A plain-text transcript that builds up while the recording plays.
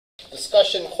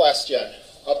Discussion question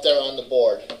up there on the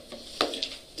board.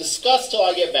 Discuss till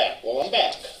I get back. Well, I'm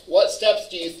back. What steps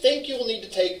do you think you will need to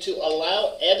take to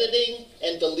allow editing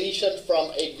and deletion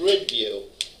from a grid view?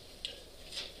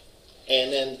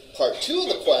 And then part 2 of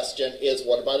the question is,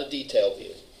 what about a detail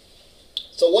view?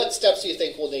 So what steps do you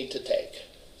think we'll need to take?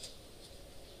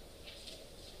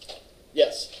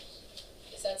 Yes?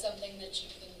 Is that something that you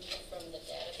can do from the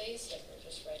database, like, or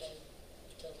just write a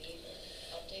delete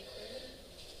or update query?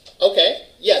 Okay.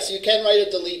 Yes, you can write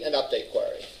a delete and update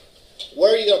query.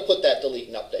 Where are you going to put that delete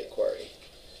and update query?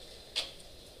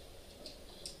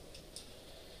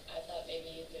 I thought maybe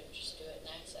you could just do it in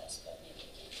Access, but maybe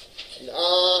you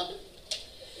can't.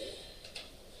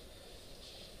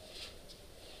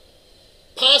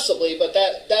 Possibly, but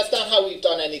that's not how we've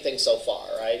done anything so far,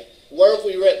 right? Where have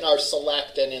we written our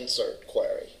select and insert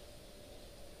query?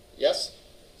 Yes?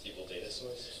 SQL data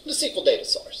source? The SQL data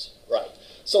source, right.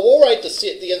 So we'll write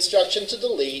the instruction to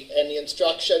delete and the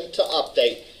instruction to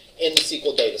update in the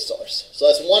SQL data source. So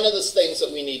that's one of the things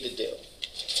that we need to do.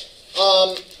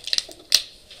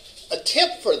 A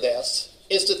tip for this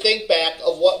is to think back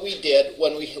of what we did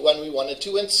when we wanted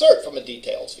to insert from a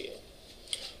details view.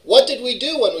 What did we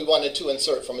do when we wanted to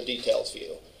insert from a details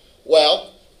view? Well,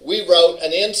 we wrote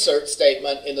an insert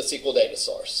statement in the SQL data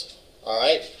source. All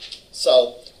right?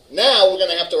 So now we're going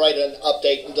to have to write an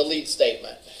update and delete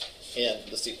statement in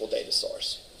the SQL data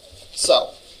source.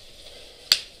 So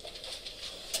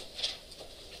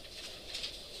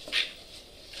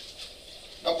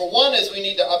number 1 is we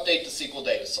need to update the SQL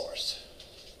data source.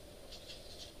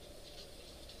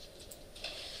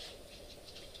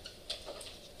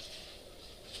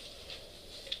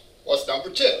 What's number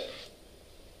 2?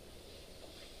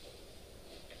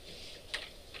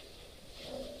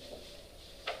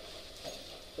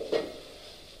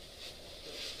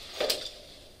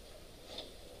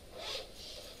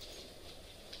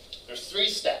 There's 3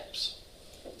 steps.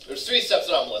 There's 3 steps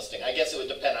that I'm listing. I guess it would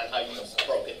depend on how you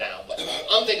broke it down, but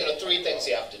I'm thinking of 3 things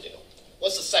you have to do.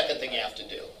 What's the second thing you have to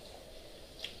do?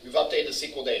 We've updated the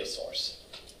SQL data source.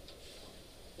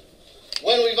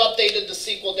 When we've updated the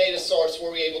SQL data source, were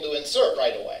we able to insert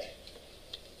right away?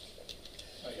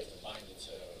 Oh, you have to bind it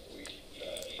to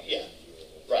yeah,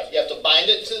 right. You have to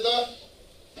bind it to the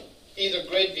either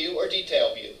grid view or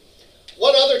detail view.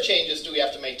 What other changes do we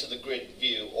have to make to the grid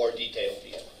view or detail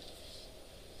view?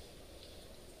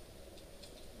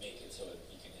 Make it so that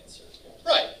you can insert.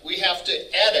 Right. We have to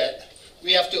edit.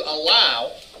 We have to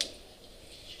allow.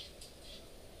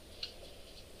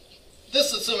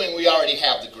 This is assuming we already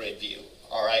have the grid view.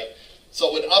 All right. So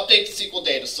it would update the SQL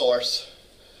data source,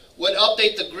 would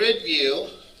update the grid view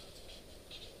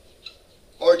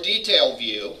or detail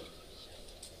view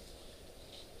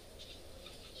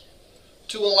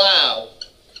to allow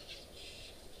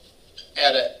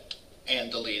edit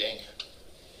and deleting.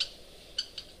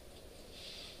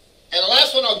 And the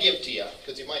last one I'll give to you,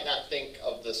 because you might not think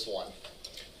of this one,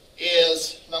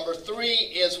 is number 3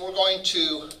 is we're going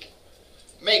to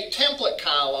make template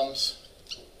columns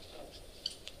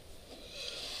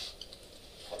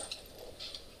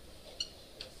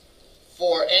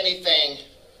for anything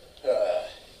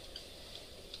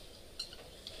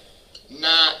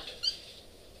not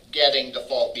getting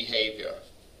default behavior.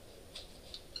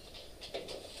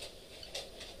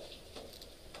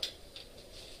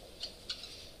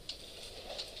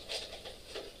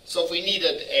 So if we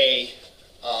needed a,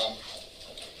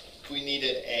 if we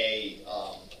needed a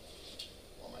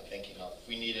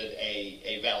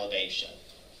validation,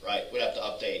 right? We'd have to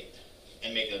update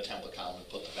and make it a template column and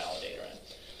put the validator in.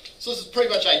 So this is pretty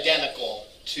much identical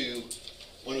to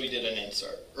when we did an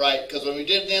insert, right? Because when we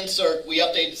did an insert, we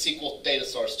updated the SQL data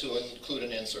source to include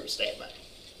an insert statement.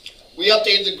 We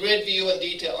updated the grid view and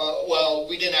detail, well,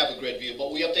 we didn't have a grid view,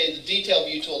 but we updated the detail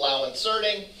view to allow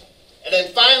inserting. And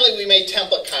then finally, we made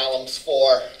template columns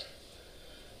for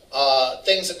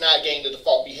things that not gain the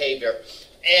default behavior.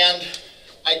 And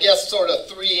I guess sort of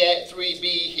 3B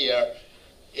here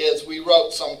is we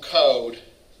wrote some code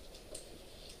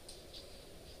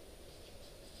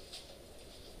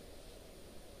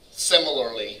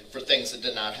similarly for things that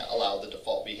did not allow the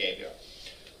default behavior.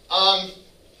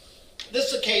 This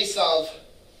is a case of,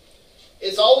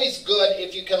 it's always good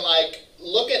if you can like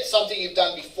look at something you've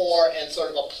done before and sort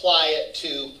of apply it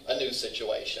to a new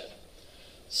situation.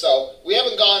 So we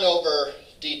haven't gone over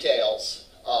details,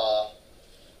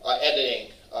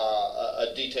 editing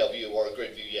a detail view or a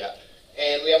grid view yet,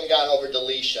 and we haven't gone over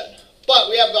deletion, but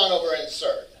we have gone over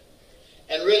insert.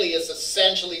 And really it's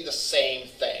essentially the same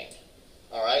thing.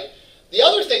 All right. The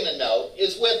other thing to note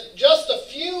is with just a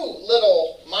few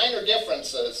little minor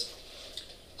differences,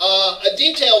 a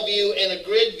detail view and a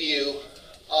grid view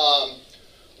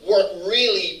work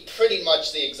really pretty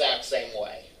much the exact same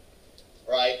way,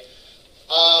 right?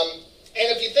 And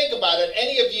if you think about it,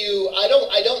 any of you, I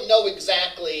don't know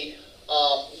exactly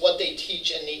what they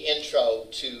teach in the intro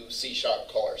to C#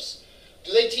 course.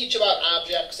 Do they teach about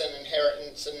objects and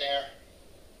inheritance in there?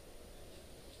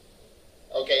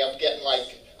 Okay, I'm getting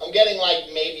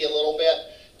like maybe a little bit.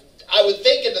 I would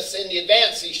think in the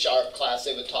advanced C# class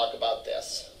they would talk about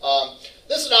this.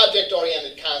 This is an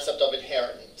object-oriented concept of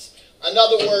inheritance. In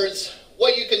other words,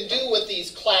 what you can do with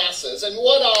these classes, and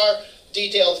what are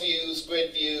detailed views,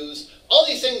 grid views, all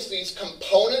these things, these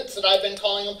components that I've been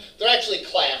calling them, they're actually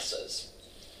classes.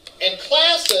 And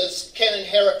classes can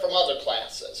inherit from other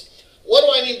classes. What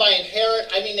do I mean by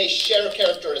inherit? I mean they share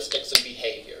characteristics and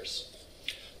behaviors.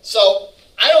 So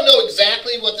I don't know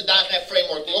exactly what the .NET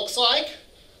framework looks like,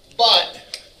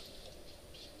 but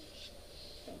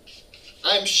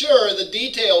I'm sure the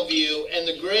detail view and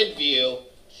the grid view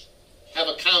have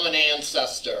a common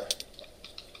ancestor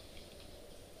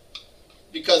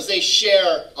because they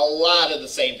share a lot of the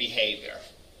same behavior.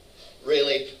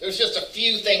 Really, there's just a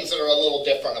few things that are a little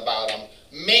different about them,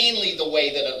 mainly the way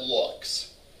that it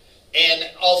looks, and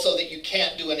also that you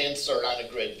can't do an insert on a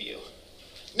grid view.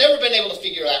 Never been able to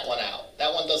figure that one out.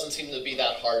 That one doesn't seem to be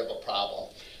that hard of a problem.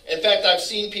 In fact, I've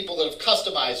seen people that have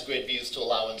customized grid views to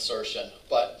allow insertion,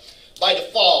 but by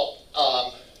default,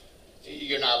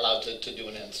 you're not allowed to do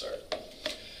an insert.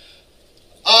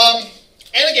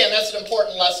 And again, that's an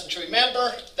important lesson to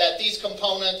remember, that these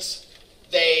components,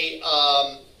 they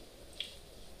are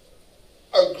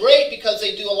great because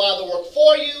they do a lot of the work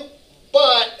for you,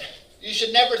 but you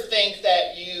should never think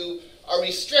that you are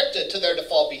restricted to their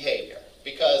default behavior,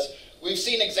 because we've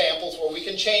seen examples where we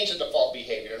can change the default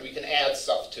behavior and we can add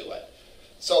stuff to it.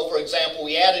 So for example,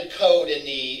 we added code in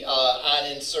the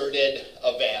onInserted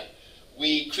event.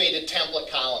 We created template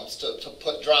columns to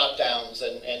put drop downs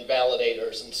and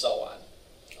validators and so on.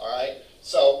 All right?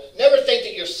 So never think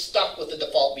that you're stuck with the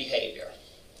default behavior.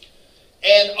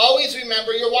 And always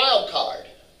remember your wildcard.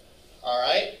 All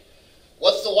right?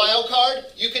 What's the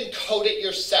wildcard? You can code it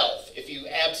yourself if you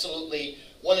absolutely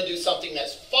want to do something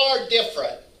that's far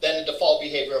different than the default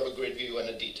behavior of a grid view and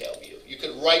a detail view. You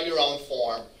could write your own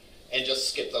form and just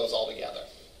skip those altogether.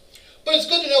 But it's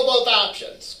good to know both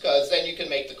options, because then you can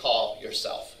make the call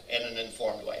yourself in an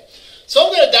informed way. So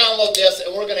I'm going to download this,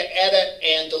 and we're going to edit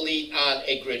and delete on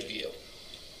a grid view.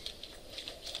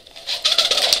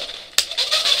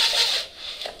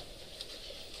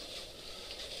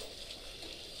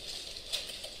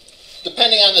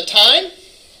 Depending on the time,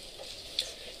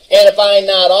 and if I'm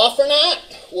not off or not,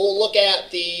 we'll look at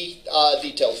the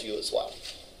details view as well.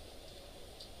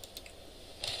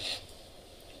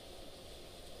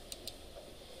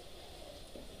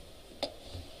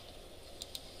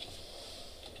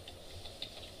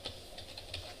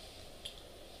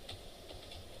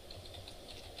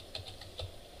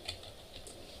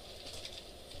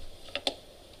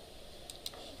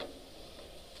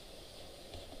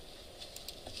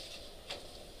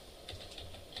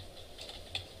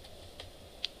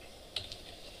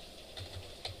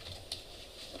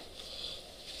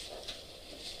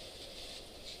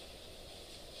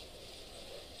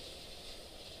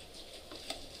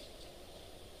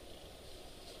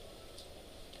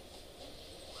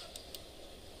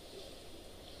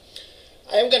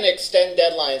 I'm going to extend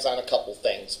deadlines on a couple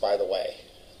things, by the way,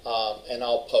 and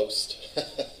I'll post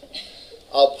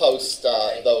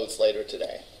those later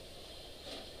today.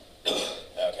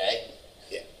 Okay.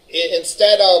 Yeah.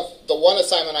 Instead of the one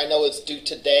assignment I know is due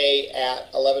today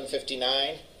at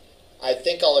 11:59, I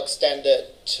think I'll extend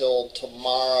it till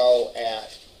tomorrow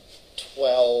at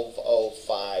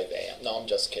 12:05 a.m. No, I'm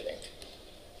just kidding.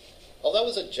 Oh, that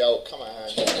was a joke. Come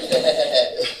on.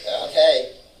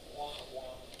 Okay.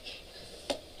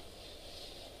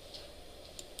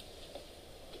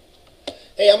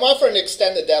 Hey, I'm offering to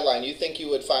extend the deadline. You think you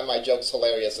would find my jokes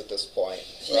hilarious at this point,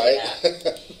 right?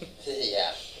 Yeah.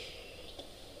 Yeah.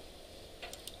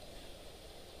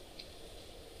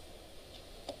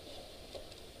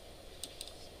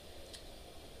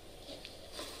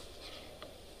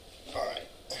 All right.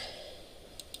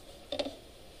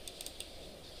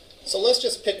 So let's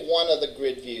just pick one of the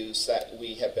grid views that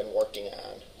we have been working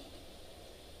on.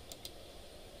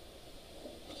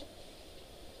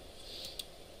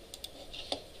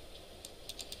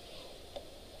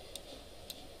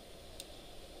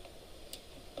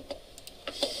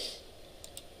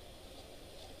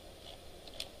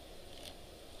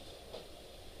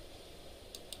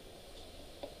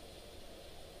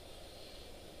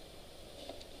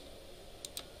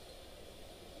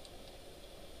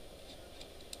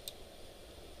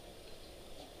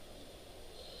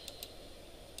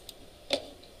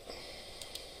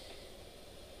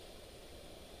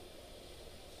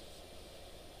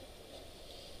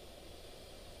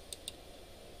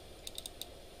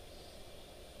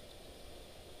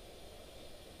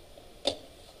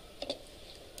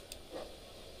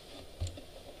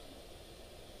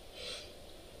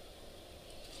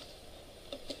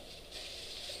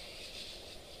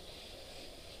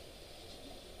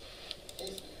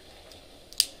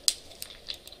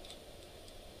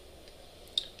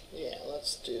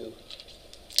 let's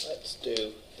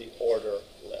do the order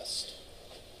list.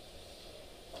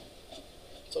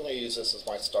 So I'm going to use this as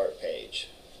my start page.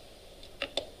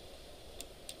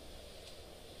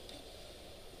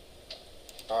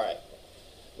 All right.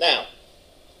 Now,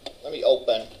 let me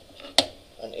open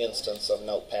an instance of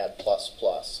Notepad++,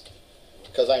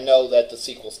 because I know that the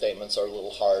SQL statements are a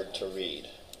little hard to read.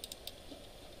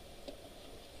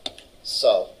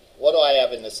 So, what do I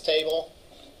have in this table?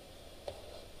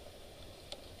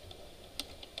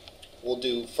 We'll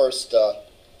do first,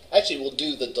 actually we'll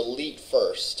do the delete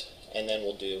first, and then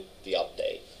we'll do the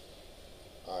update.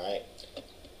 All right?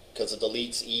 Because the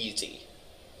delete's easy,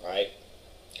 right?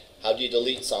 How do you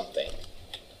delete something?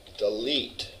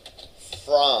 Delete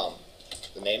from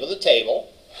the name of the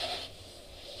table.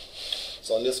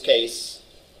 So in this case,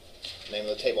 the name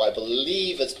of the table I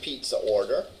believe is pizza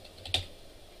order,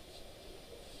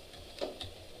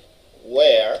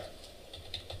 where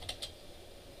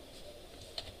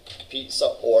pizza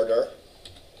order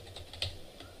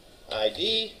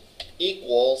ID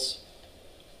equals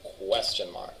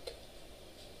question mark.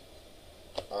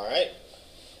 All right?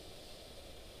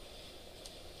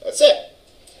 That's it.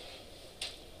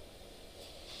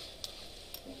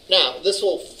 Now, this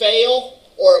will fail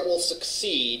or it will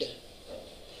succeed.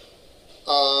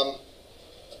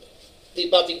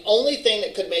 About the only thing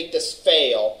that could make this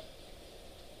fail,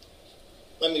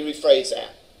 let me rephrase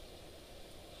that.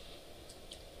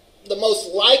 The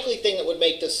most likely thing that would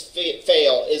make this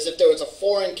fail is if there was a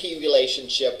foreign key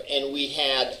relationship and we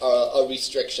had a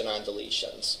restriction on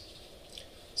deletions.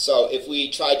 So if we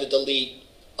tried to delete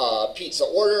pizza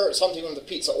order or something from the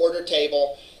pizza order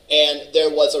table, and there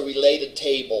was a related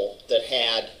table that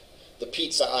had the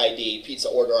pizza ID, pizza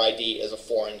order ID, as a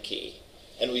foreign key,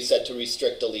 and we said to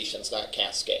restrict deletions, not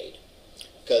cascade,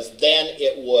 because then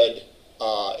it would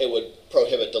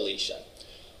prohibit deletion.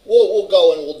 We'll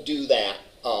go and we'll do that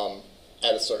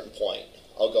at a certain point.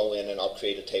 I'll go in and I'll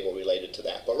create a table related to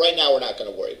that. But right now we're not going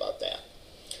to worry about that.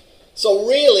 So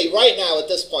really, right now at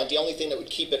this point, the only thing that would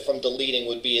keep it from deleting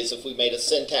would be as if we made a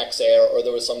syntax error or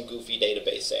there was some goofy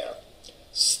database error.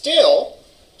 Still,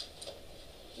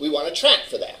 we want to track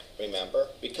for that, remember,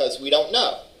 because we don't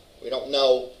know. We don't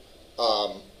know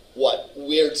what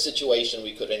weird situation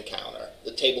we could encounter.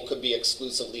 The table could be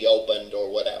exclusively opened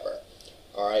or whatever.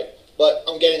 All right, but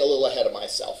I'm getting a little ahead of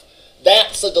myself.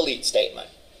 That's a delete statement.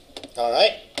 All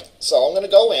right, so I'm going to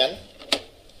go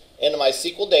into my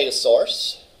SQL data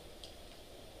source.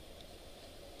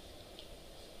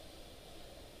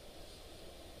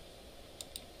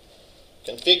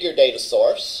 Configure data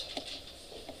source.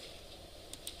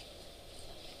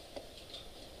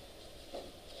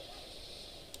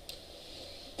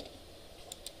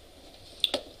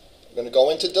 I'm going to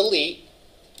go into delete,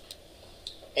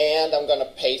 and I'm going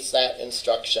to paste that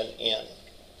instruction in.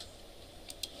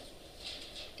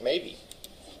 Maybe.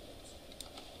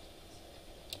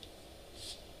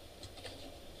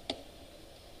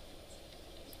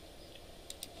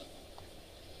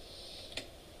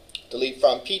 Delete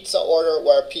from pizza order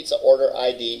where pizza order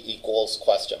ID equals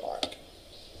question mark.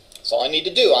 That's all I need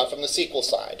to do. I'm from the SQL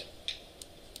side.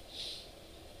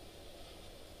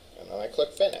 And then I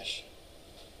click finish.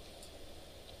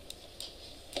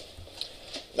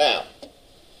 Now,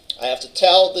 I have to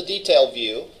tell the detail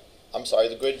view,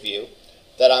 the grid view,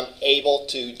 that I'm able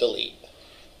to delete.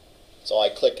 So I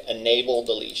click enable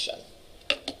deletion.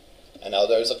 And now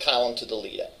there's a column to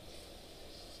delete it.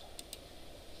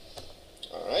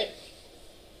 All right.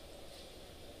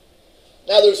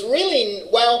 Now there's really,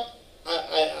 well,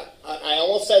 I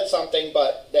almost said something,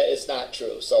 but that is not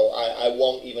true. So I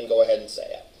won't even go ahead and say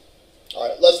it. All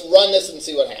right, let's run this and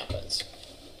see what happens.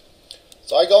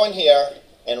 So I go in here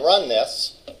and run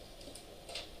this.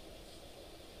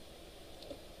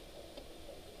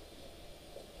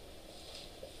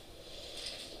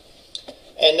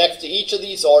 And next to each of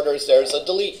these orders, there's a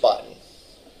delete button.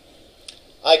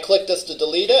 I click this to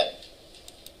delete it,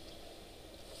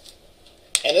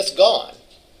 and it's gone.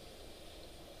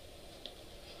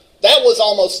 That was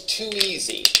almost too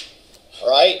easy, all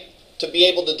right, to be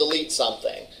able to delete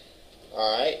something,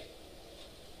 all right?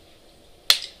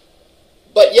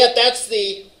 But yet that's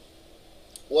the,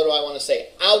 what do I want to say,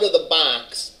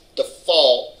 out-of-the-box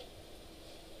default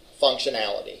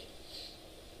functionality.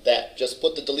 That just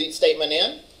put the delete statement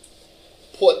in,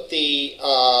 put the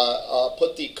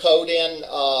code in,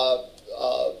 or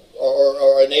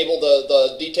enable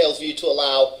the details view to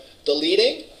allow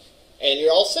deleting, and you're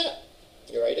all set.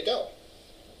 You're ready to go.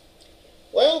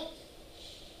 Well,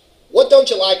 what don't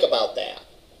you like about that?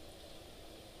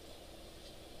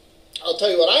 I'll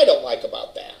tell you what I don't like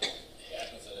about that. It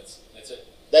happens and that's it.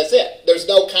 That's it. There's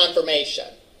no confirmation.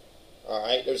 All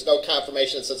right? There's no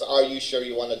confirmation that says, are you sure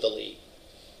you want to delete?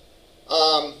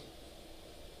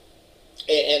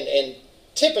 And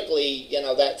typically, you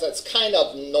know, that's kind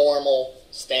of normal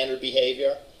standard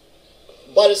behavior,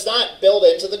 but it's not built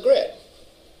into the grid.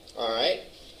 All right?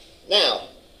 Now,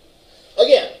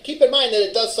 again, keep in mind that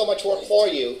it does so much work for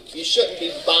you, you shouldn't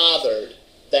be bothered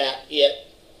that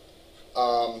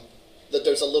that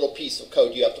there's a little piece of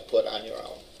code you have to put on your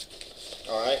own.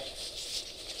 All right?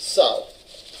 So,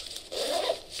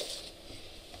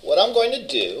 what I'm going to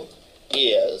do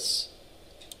is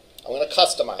I'm going to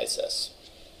customize this.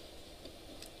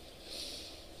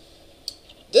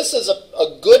 This is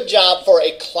a good job for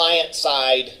a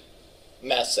client-side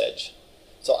message.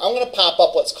 So I'm going to pop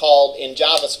up what's called in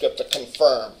JavaScript a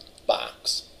confirm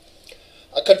box.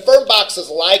 A confirm box is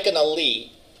like an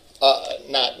alert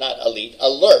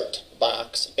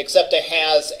box, except it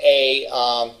has a,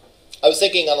 I was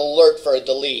thinking an alert for a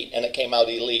delete, and it came out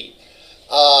elite.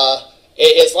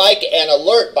 It's like an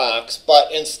alert box,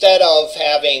 but instead of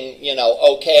having, you know,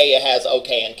 OK, it has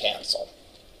OK and cancel.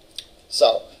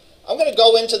 So I'm going to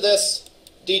go into this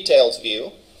details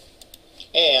view,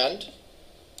 and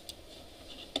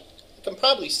you can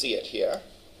probably see it here.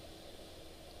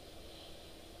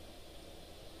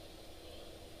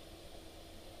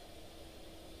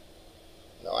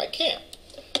 No, I can't.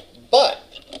 But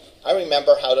I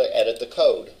remember how to edit the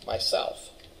code myself.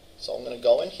 So I'm going to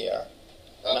go in here.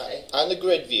 Okay. On the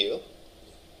grid view,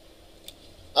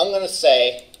 I'm going to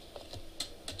say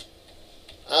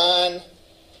on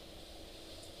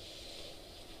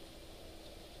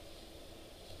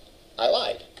I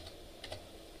lied.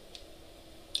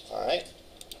 All right.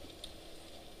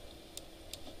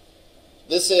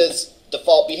 This is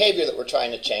default behavior that we're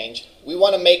trying to change. We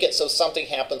want to make it so something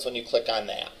happens when you click on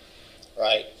that,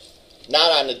 right?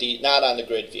 Not on the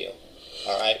grid view.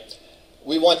 All right.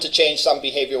 We want to change some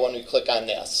behavior when we click on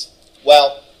this.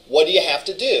 Well, what do you have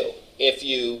to do if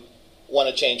you want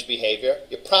to change behavior?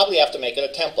 You probably have to make it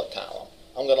a template column.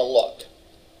 I'm going to look.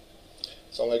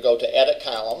 So I'm going to go to Edit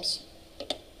Columns.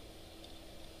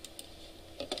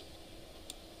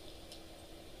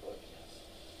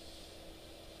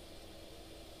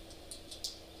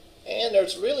 And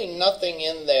there's really nothing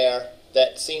in there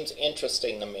that seems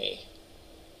interesting to me.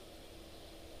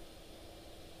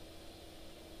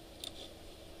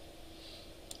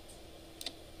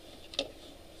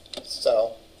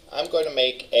 So I'm going to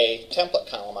make a template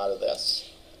column out of this.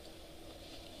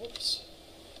 Oops.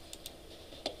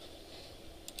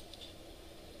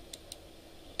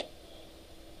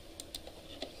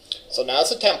 So now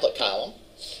it's a template column.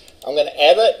 I'm going to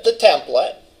edit the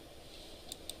template.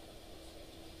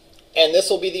 And this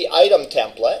will be the item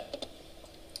template.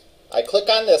 I click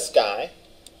on this guy.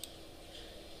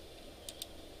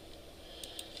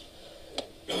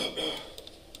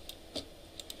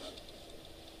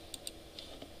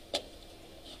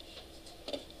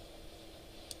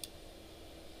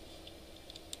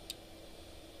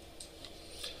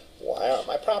 Why aren't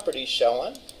my properties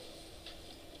showing?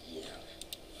 Yeah.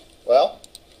 Well,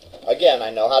 again,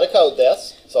 I know how to code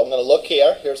this. So I'm going to look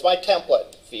here. Here's my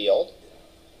template field.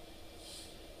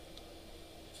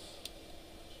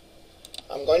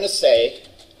 I'm going to say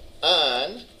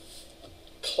on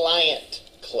client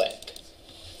click.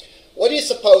 What do you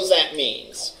suppose that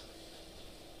means?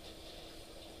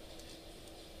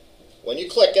 When you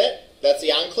click it, that's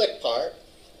the on click part.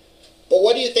 But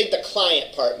what do you think the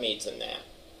client part means in that?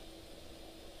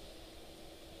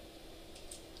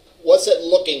 What's it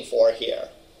looking for here?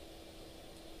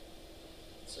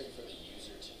 It's looking for the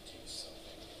user to do something.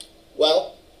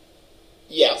 Well,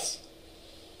 yes.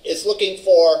 It's looking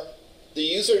for the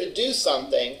user to do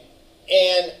something,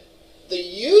 and the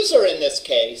user in this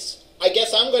case, I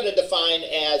guess I'm going to define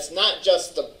as not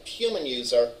just the human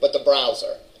user, but the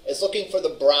browser. It's looking for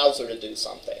the browser to do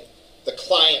something, the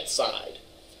client side.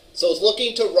 So it's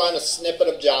looking to run a snippet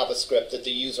of JavaScript that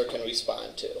the user can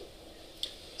respond to.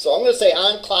 So I'm going to say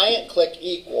on client click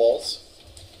equals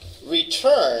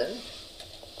return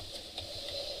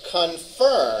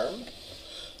confirm,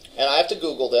 and I have to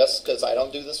Google this because I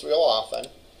don't do this real often.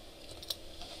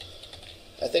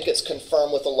 I think it's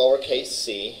confirm with a lowercase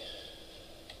c.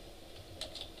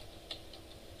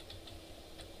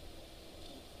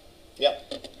 Yep.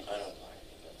 I don't like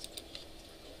it.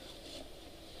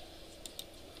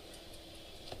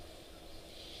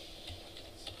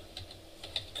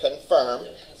 Confirm.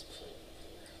 That's pretty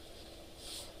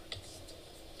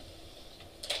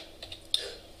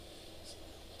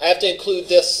I have to include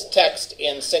this text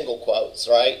in single quotes,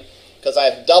 right? Because I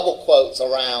have double quotes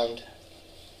around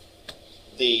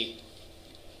the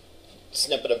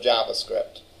snippet of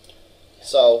JavaScript.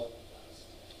 So,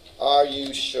 are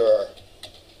you sure?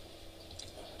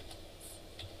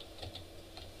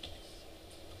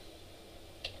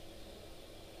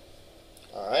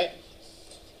 All right.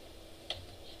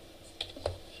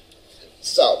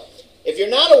 So, if you're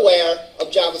not aware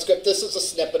of JavaScript, this is a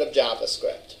snippet of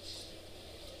JavaScript.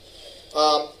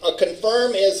 A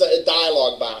confirm is a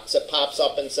dialog box that pops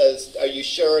up and says, are you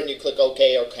sure? And you click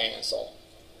OK or cancel.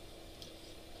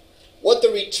 What the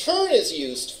return is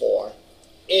used for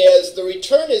is the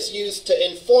return is used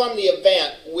to inform the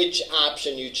event which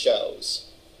option you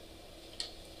chose.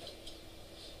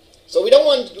 So we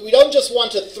don't just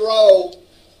want to throw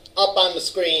up on the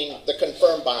screen the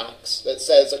confirm box that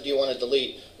says, do you want to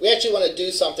delete? We actually want to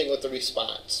do something with the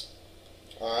response.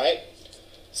 All right?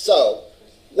 So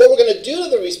what we're going to do to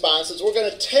the response is we're going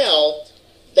to tell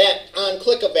that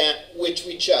on-click event which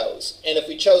we chose. And if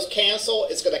we chose cancel,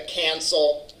 it's going to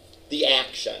cancel the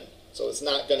action. So it's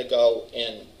not going to go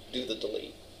and do the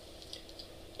delete.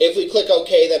 If we click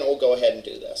OK, then we'll go ahead and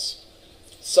do this.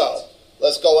 So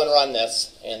let's go and run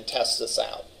this and test this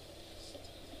out.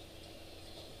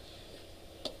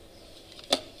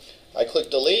 I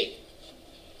click delete,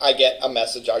 I get a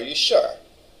message, are you sure?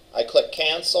 I click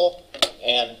cancel,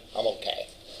 and I'm okay.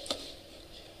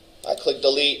 I click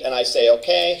delete, and I say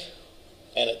okay,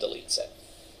 and it deletes it.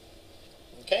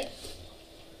 Okay?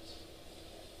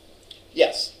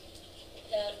 Yes?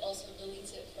 That also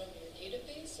deletes it from your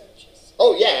database, or just?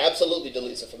 Oh yeah, absolutely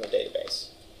deletes it from the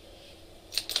database.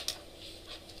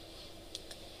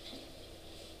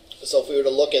 So if we were to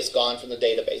look, it's gone from the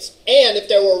database. And if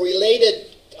there were related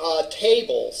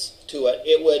tables to it,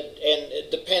 it would,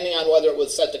 and depending on whether it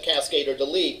was set to cascade or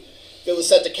delete, if it was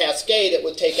set to cascade, it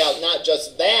would take out not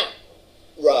just that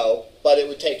row, but it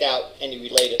would take out any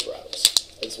related rows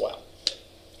as well.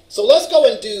 So let's go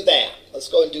and do that. Let's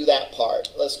go and do that part.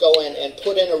 Let's go in and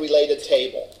put in a related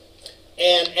table.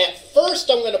 And at first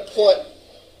I'm going to put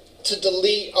to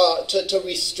delete, to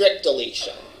restrict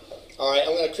deletion. All right,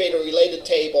 I'm going to create a related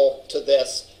table to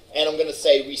this, and I'm going to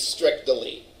say restrict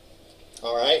delete.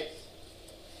 All right,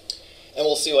 and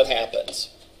we'll see what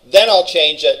happens. Then I'll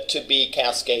change it to be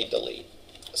cascade delete.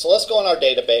 So let's go in our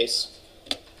database.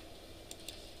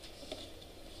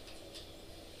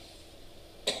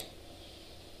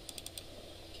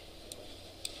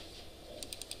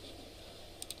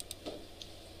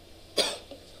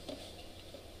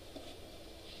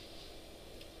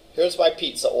 Here's my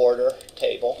pizza order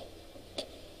table.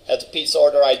 Has a pizza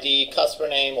order ID, customer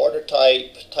name, order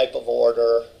type, type of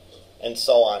order, and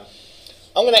so on.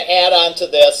 I'm going to add on to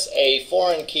this a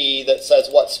foreign key that says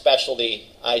what specialty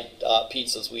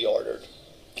pizzas we ordered.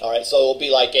 All right, so it will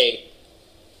be like a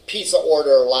pizza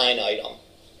order line item.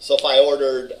 So if I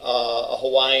ordered a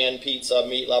Hawaiian pizza,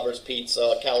 meat lovers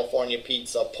pizza, California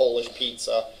pizza, Polish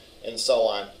pizza, and so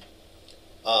on,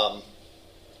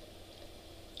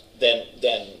 then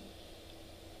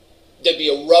there'd be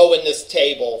a row in this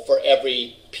table for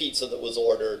every pizza that was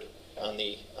ordered on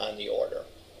the order.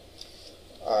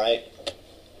 All right.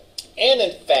 And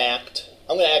in fact,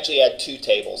 I'm going to actually add two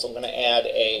tables. I'm going to add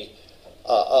a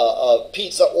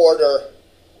pizza order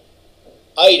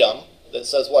item that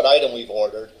says what item we've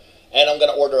ordered, and I'm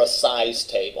going to order a size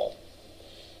table.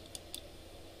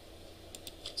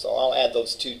 So I'll add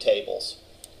those two tables.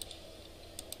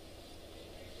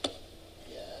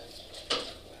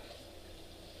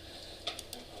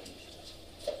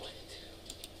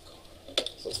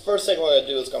 So the first thing we're going to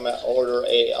do is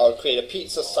I'll create a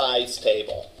pizza size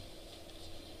table.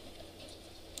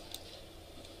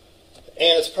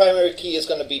 And its primary key is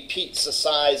going to be pizza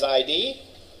size ID.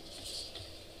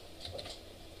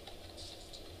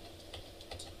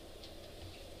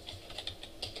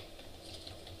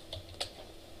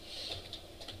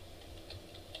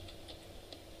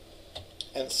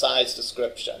 And size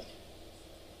description.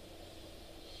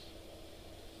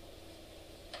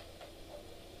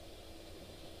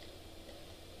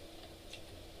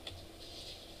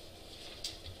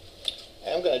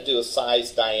 And I'm going to do a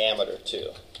size diameter too.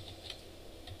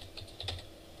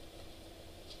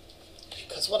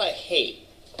 Because what I hate,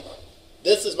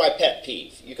 this is my pet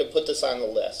peeve. You can put this on the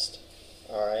list,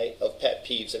 all right, of pet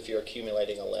peeves if you're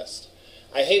accumulating a list.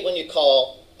 I hate when you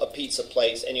call a pizza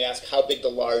place and you ask how big the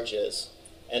large is,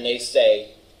 and they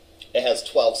say it has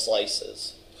 12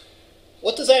 slices.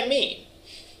 What does that mean?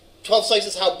 12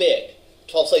 slices how big?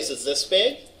 12 slices this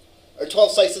big? Or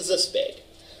 12 slices this big?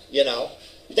 You know?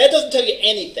 That doesn't tell you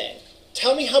anything.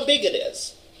 Tell me how big it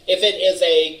is. If it is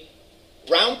a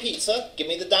round pizza, give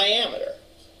me the diameter.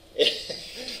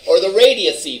 Or the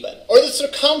radius even. Or the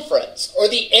circumference. Or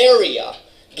the area.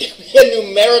 give me a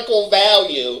numerical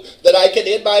value that I can,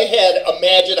 in my head,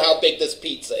 imagine how big this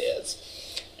pizza is.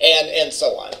 And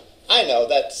so on. I know,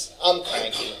 I'm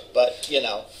cranky, but, you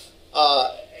know,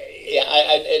 yeah,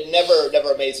 it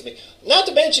never amazes me. Not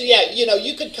to mention, yeah, you know,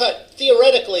 you could cut,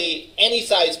 theoretically, any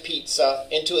size pizza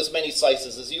into as many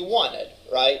slices as you wanted,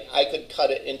 right? I could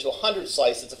cut it into 100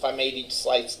 slices if I made each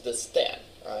slice this thin,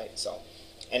 right? So,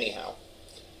 anyhow.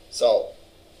 So,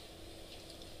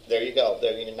 there you go.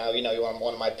 Now you know you're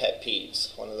one of my pet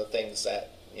peeves, one of the things that,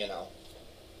 you know,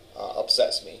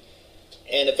 upsets me.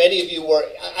 And if any of you were,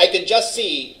 I could just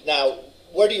see, now,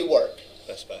 where do you work?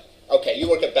 Best Buy. Okay, you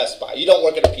work at Best Buy. You don't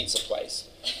work at a pizza place.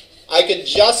 I could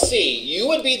just see, you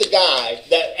would be the guy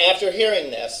that, after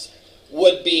hearing this,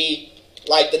 would be,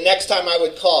 like, the next time I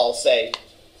would call, say,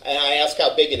 and I ask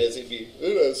how big it is, he'd be,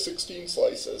 it has 16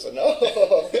 slices. And,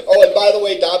 oh, and by the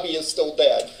way, Dobby is still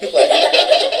dead. Like,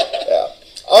 yeah.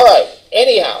 All right,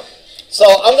 anyhow. So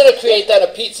I'm going to create then a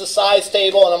pizza size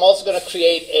table, and I'm also going to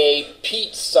create a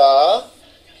pizza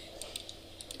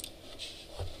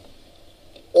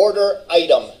order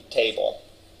item table.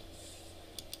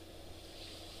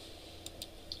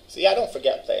 See, I don't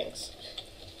forget things.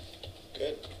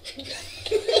 Good.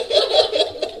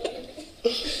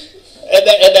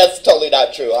 And that's totally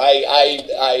not true.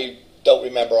 I don't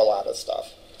remember a lot of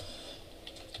stuff.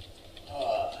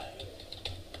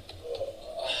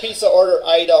 Pizza order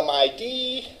item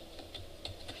ID.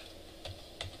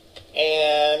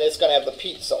 And it's going to have the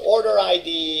pizza order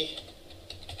ID,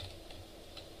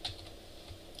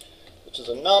 which is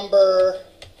a number.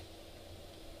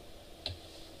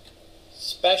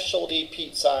 Specialty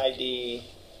pizza ID,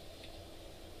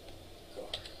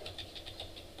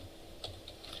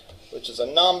 which is a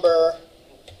number,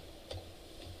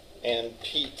 and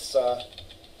pizza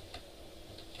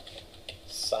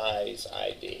size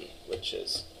ID, which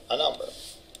is a number.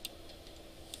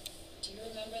 Do you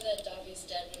remember that Dobby's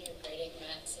dead when you're grading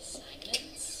Matt's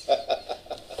assignments?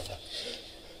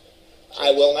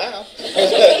 I will now.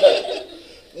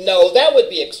 No, that would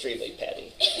be extremely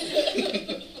petty.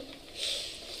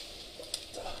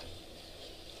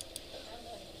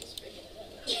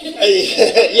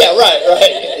 Yeah,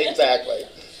 right, exactly.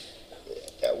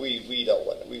 Yeah, we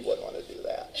wouldn't want to do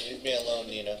that. Leave me alone,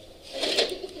 Nina.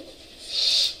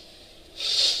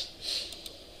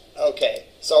 Okay,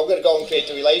 so I'm going to go and create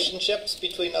the relationships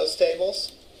between those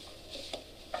tables.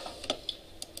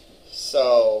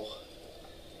 So,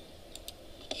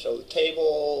 show the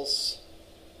tables.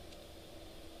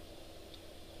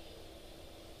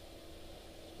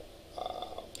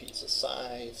 Pizza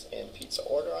size and pizza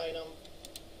order item.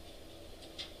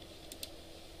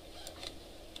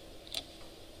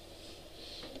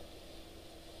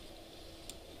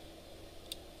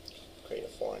 Create a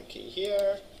foreign key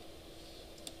here.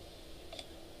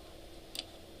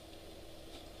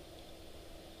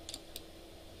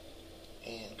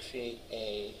 And create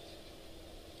a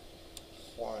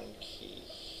foreign key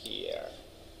here.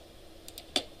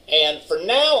 And for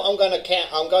now, I'm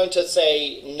going to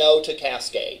say no to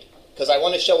cascade, because I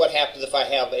want to show what happens if I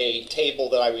have a table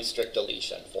that I restrict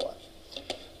deletion for.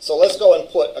 So let's go and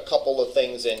put a couple of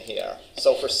things in here.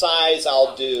 So for size,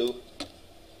 I'll do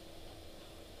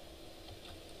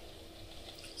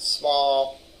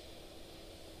small.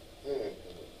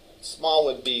 Small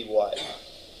would be what?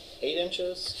 8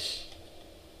 inches?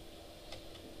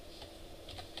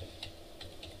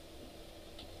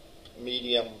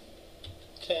 Medium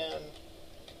 10,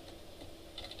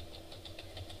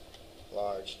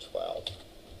 large 12.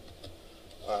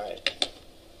 All right.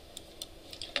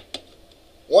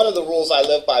 One of the rules I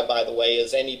live by the way,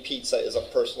 is any pizza is a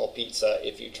personal pizza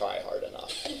if you try hard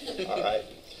enough. All right.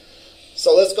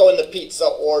 So let's go into pizza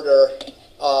order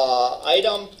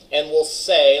item, and we'll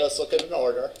say, let's look at an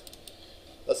order.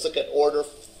 Let's look at order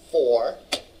 4.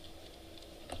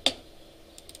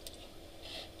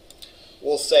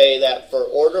 We'll say that for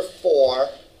order 4,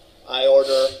 I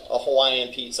order a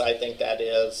Hawaiian pizza, I think that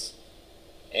is,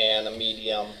 and a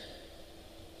medium.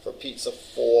 For pizza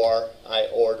 4, I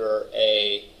order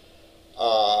a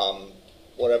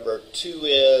whatever 2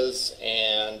 is,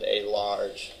 and a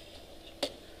large.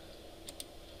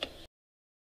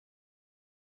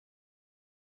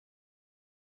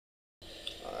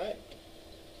 All right.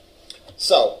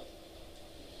 So,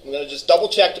 I'm going to just double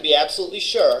check to be absolutely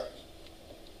sure.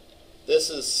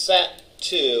 This is set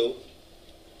to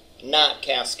not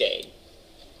cascade.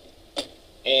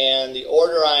 And the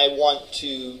order I want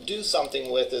to do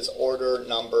something with is order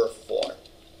number 4.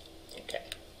 Okay.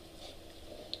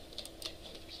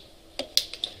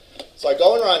 So I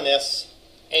go and run this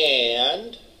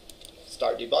and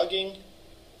start debugging.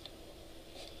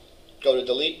 Go to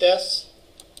delete this.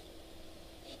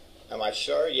 Am I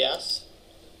sure? Yes.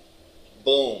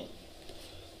 Boom.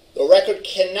 The record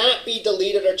cannot be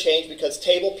deleted or changed because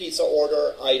table piece of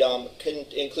order item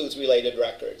includes related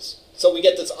records. So we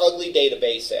get this ugly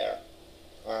database error.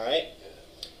 All right?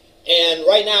 And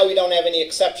right now we don't have any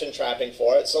exception trapping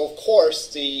for it, so of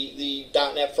course the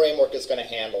 .NET framework is going to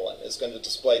handle it. It's going to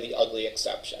display the ugly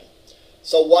exception.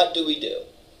 So what do?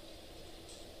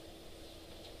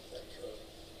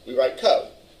 We write code.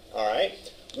 All right?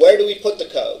 Where do we put the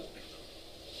code?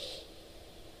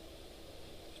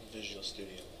 Visual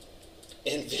Studio.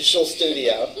 In Visual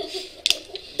Studio.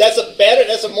 That's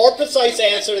a more precise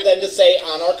answer than to say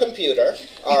on our computer.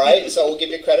 All right? So we'll give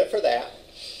you credit for that.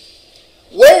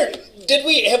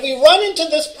 Have we run into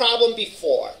this problem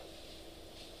before?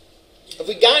 Have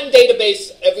we gotten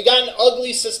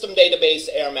ugly system database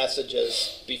error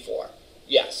messages before?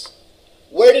 Yes.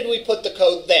 Where did we put the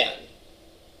code then?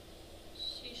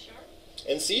 C#.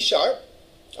 In C#. All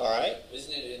right.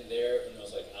 Isn't it in there and it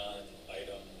was like on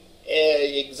item?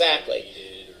 Exactly.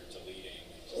 Deleted or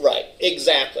deleting? Right.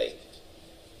 Exactly.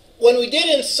 When we did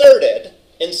inserting,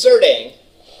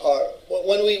 or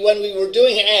when we were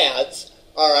doing adds,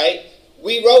 all right,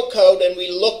 we wrote code and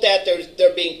we looked at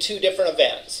there being two different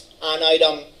events on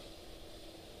item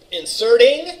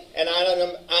inserting and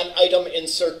on item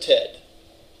inserted.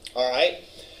 All right,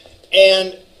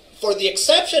 and for the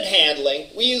exception handling,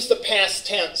 we use the past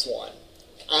tense one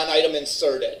on item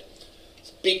inserted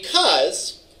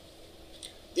because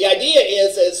the idea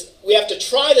is we have to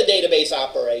try the database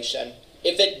operation.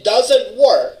 If it doesn't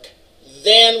work,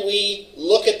 then we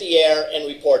look at the error and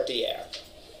report the error.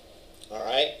 All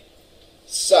right?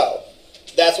 So,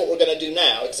 that's what we're going to do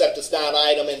now, except it's not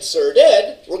item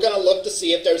inserted. We're going to look to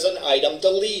see if there's an item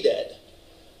deleted.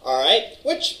 All right?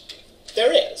 Which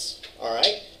there is. All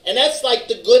right? And that's like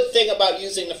the good thing about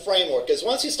using the framework is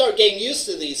once you start getting used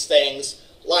to these things,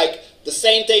 like the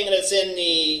same thing that's in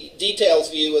the details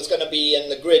view is going to be in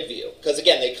the grid view. Because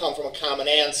again, they come from a common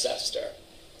ancestor.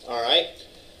 All right?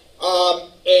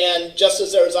 And just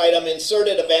as there's item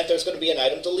inserted event, there's going to be an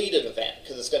item deleted event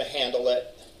because it's going to handle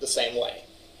it the same way.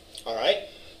 All right?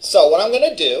 So what I'm going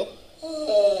to do...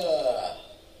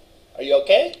 Are you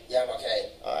okay? Yeah, I'm okay.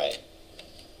 All right.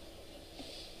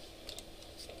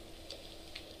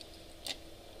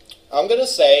 I'm going to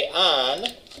say on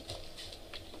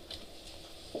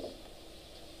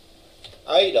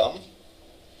item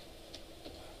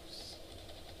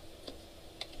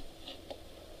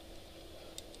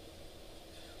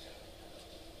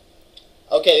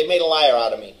okay, they made a liar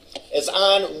out of me. It's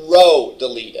on row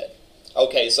deleted.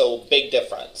 Okay, so big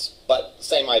difference, but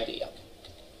same idea.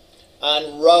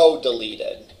 On row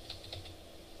deleted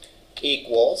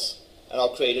equals, and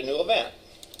I'll create a new event.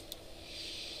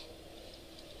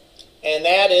 And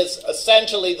that is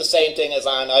essentially the same thing as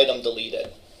on item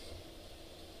deleted.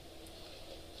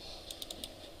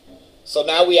 So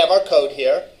now we have our code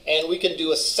here, and we can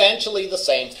do essentially the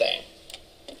same thing,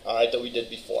 all right, that we did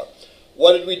before.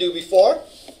 What did we do before?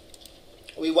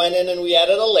 We went in and we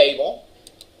added a label.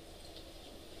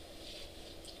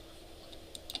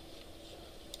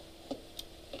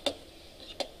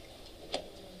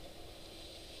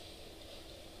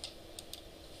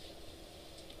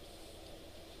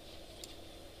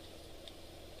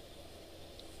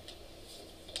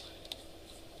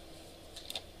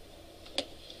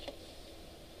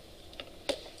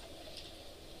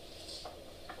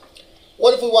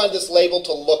 What if we wanted this label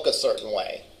to look a certain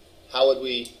way? How would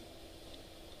we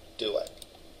do it?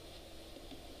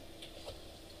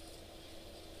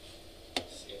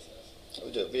 CSS.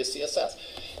 We do it via CSS.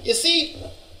 You see,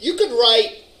 you could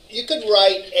write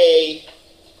a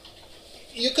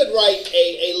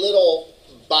little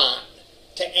bot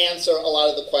to answer a lot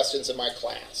of the questions in my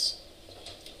class.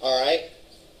 All right.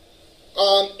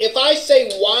 If I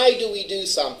say why do we do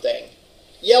something,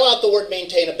 yell out the word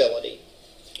maintainability.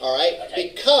 All right, Okay.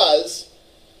 because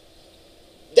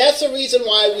that's the reason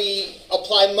why we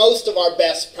apply most of our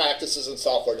best practices in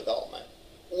software development.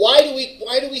 Why do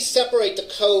we separate the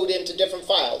code into different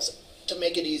files? To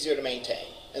make it easier to maintain.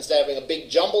 Instead of having a big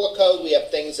jumble of code, we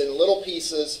have things in little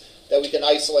pieces that we can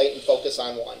isolate and focus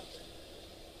on one.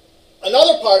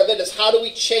 Another part of it is how do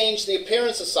we change the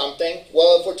appearance of something?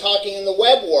 Well, if we're talking in the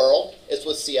web world, it's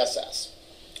with CSS.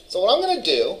 So what I'm going to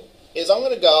do is I'm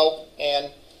going to go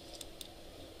and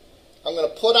I'm going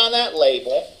to put on that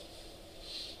label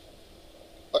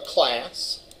a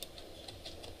class,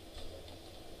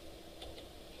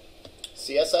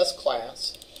 CSS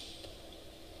class,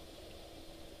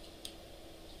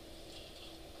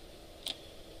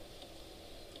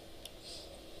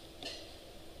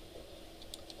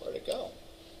 where'd it go?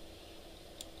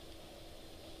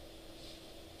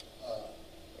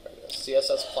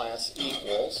 CSS class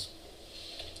equals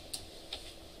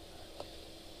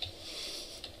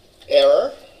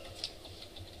error.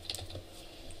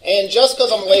 And just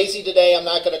because I'm lazy today, I'm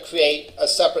not going to create a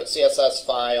separate CSS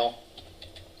file.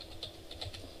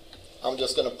 I'm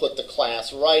just going to put the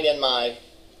class right in my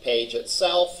page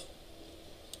itself.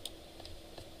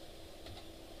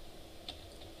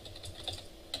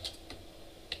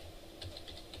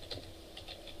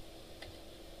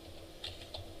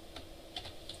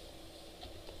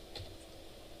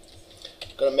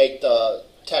 I'm going to make the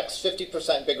text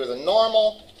 50% bigger than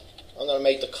normal. I'm going to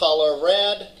make the color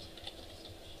red.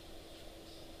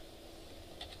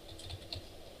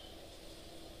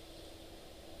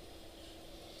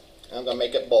 I'm going to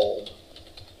make it bold.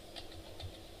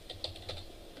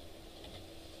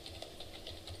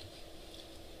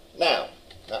 Now,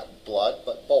 not blood,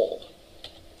 but bold.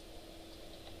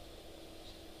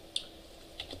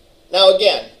 Now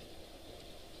again,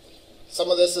 some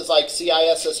of this is like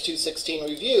CISS243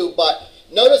 review, but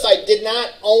notice I did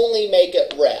not only make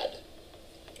it red.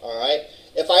 All right?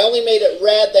 If I only made it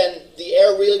red, then the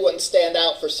error really wouldn't stand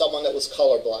out for someone that was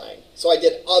colorblind. So I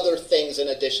did other things in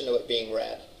addition to it being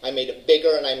red. I made it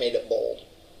bigger and I made it bold.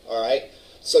 All right?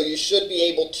 So you should be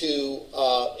able to,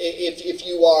 if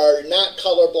you are not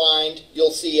colorblind, you'll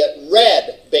see it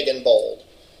red, big and bold.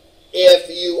 If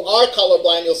you are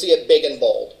colorblind, you'll see it big and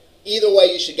bold. Either way,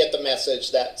 you should get the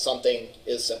message that something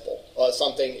is simple, or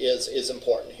something is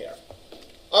important here.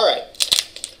 All right.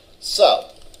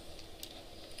 So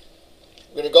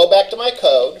I'm going to go back to my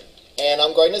code, and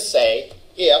I'm going to say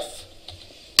if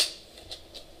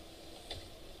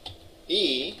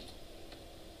E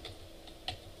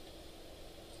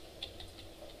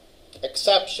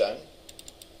exception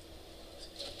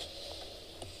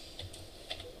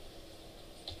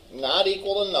not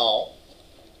equal to null,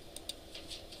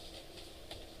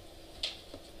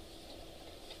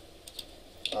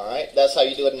 all right, that's how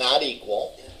you do it, not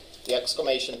equal, the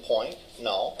exclamation point,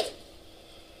 null.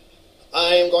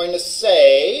 I am going to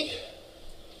say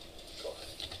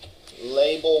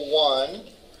label 1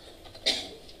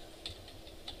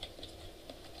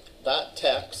 dot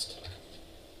text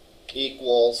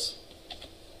equals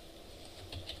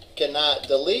cannot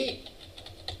delete,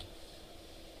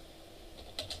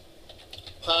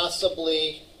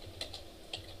 possibly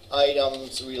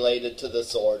items related to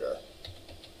this order.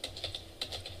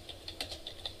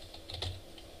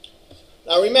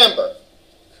 Now remember,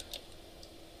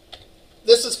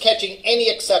 this is catching any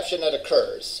exception that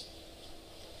occurs.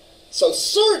 So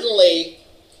certainly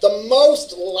the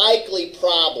most likely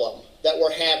problem that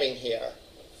we're having here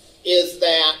is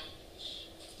that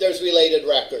there's related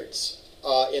records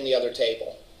in the other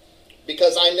table.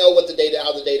 Because I know what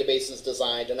how the database is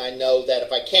designed, and I know that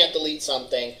if I can't delete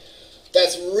something,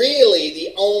 that's really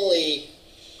the only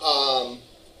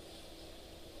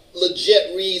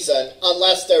legit reason,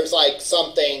 unless there's like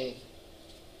something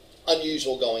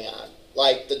unusual going on,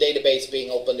 like the database being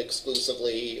opened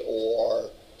exclusively, or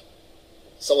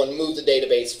someone moved the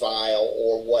database file,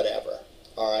 or whatever.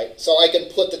 All right, so I can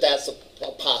put that that's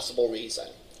a possible reason.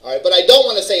 All right, but I don't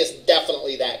want to say it's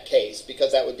definitely that case,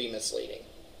 because that would be misleading.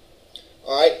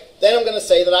 All right, then I'm going to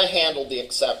say that I handled the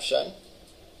exception.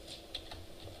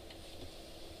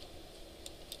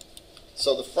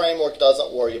 So the framework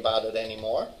doesn't worry about it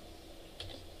anymore.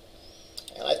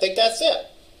 And I think that's it.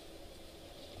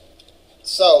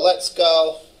 So let's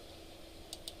go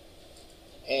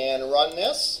and run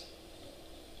this.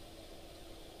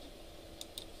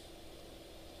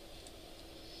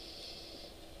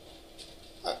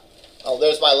 Oh,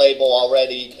 there's my label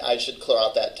already. I should clear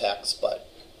out that text, but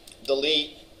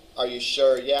delete, are you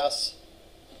sure? Yes.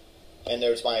 And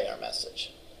there's my error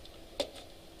message.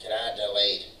 Can I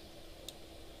delete?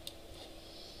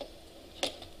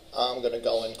 I'm going to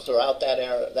go and clear out that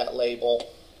error, that label.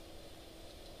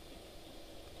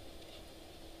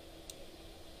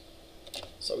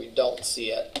 So we don't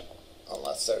see it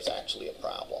unless there's actually a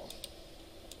problem.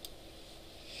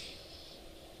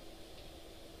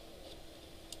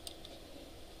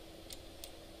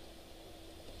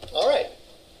 All right.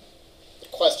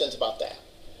 Questions about that?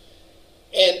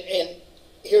 And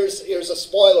here's a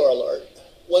spoiler alert.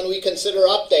 When we consider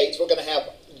updates, we're going to have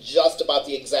just about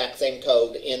the exact same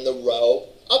code in the row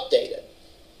updated.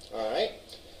 All right?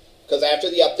 Because after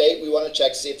the update, we want to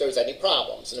check to see if there's any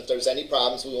problems. And if there's any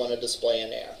problems, we want to display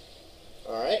an error.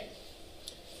 All right?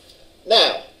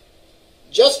 Now,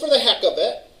 just for the heck of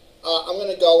it, I'm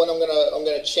going to go and I'm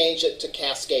going to change it to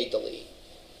cascade delete.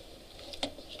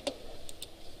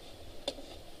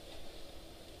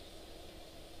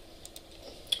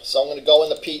 So I'm going to go in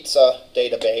the pizza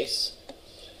database,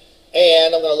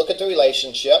 and I'm going to look at the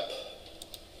relationship,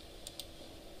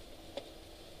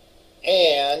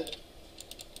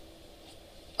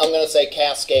 going to say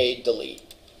cascade delete.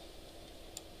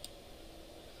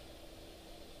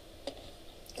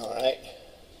 All right.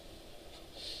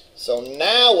 So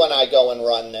now when I go and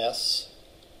run this,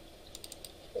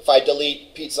 if I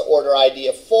delete pizza order ID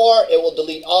of 4, it will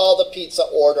delete all the pizza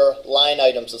order line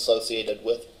items associated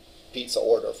with pizza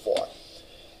order 4.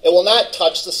 It will not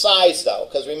touch the size though,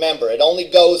 because remember, it only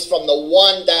goes from the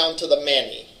 1 down to the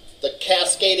many. The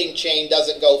cascading chain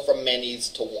doesn't go from many's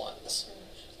to ones.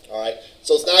 All right.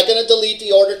 So it's not going to delete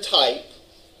the order type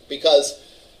because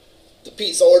the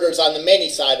pizza order is on the many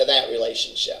side of that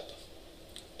relationship.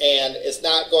 And it's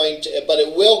not going to, but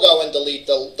it will go and delete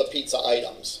the pizza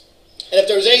items. And if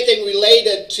there's anything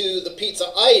related to the pizza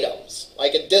items,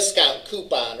 like a discount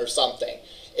coupon or something,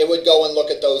 it would go and look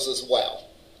at those as well.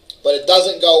 But it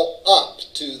doesn't go up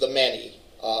to the many.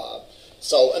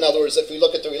 So in other words, if we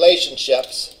look at the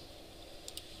relationships,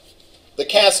 the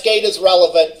cascade is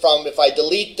relevant from if I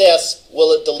delete this,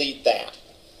 will it delete that?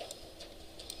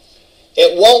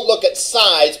 It won't look at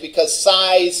size because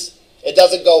size, it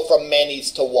doesn't go from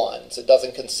many's to ones. It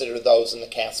doesn't consider those in the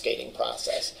cascading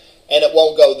process. And it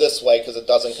won't go this way because it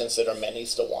doesn't consider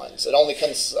many's to ones. It only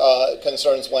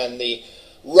concerns when the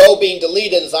row being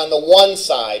deleted is on the one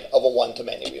side of a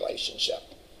one-to-many relationship.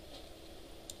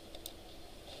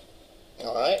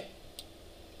 All right.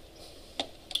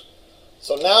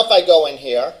 So now if I go in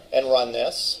here and run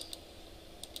this,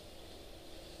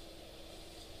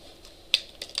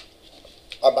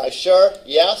 am I sure?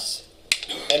 Yes.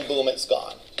 And boom, it's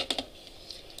gone.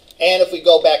 And if we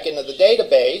go back into the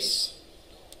database,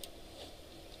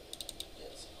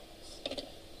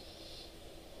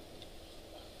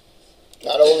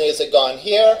 not only is it gone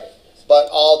here, but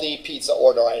all the pizza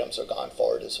order items are gone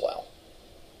forward as well.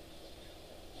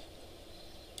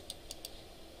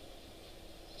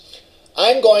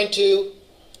 I'm going to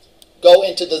go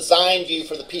into design view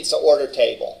for the pizza order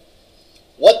table.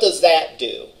 What does that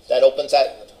do? That opens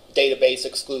that database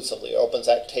exclusively, or opens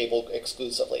that table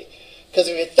exclusively. Because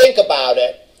if you think about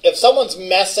it, if someone's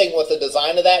messing with the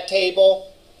design of that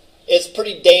table, it's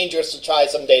pretty dangerous to try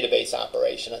some database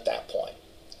operation at that point.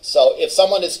 So if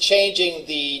someone is changing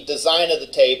the design of the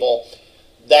table,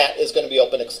 that is going to be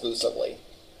open exclusively.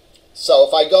 So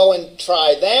if I go and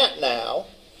try that now,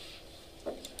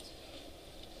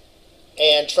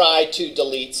 and try to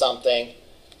delete something,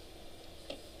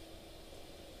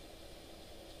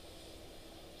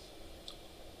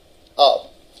 oh,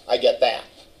 I get that.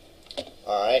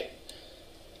 All right.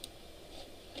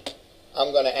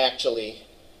 I'm going to actually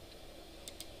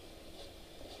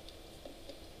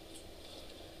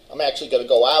going to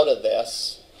go out of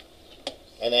this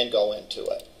and then go into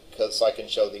it because I can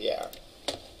show the error.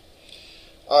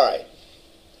 All right.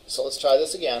 So let's try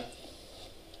this again.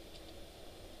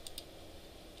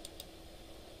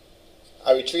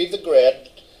 I retrieve the grid.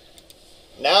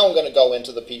 Now I'm going to go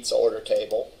into the pizza order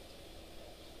table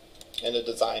in the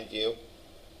design view.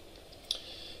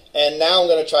 And now I'm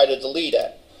going to try to delete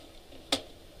it.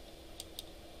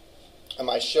 Am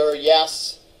I sure?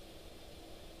 Yes.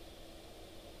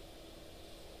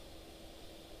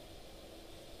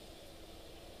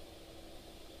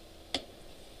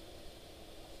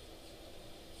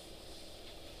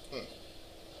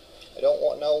 I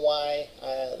don't know why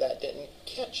that didn't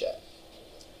catch it.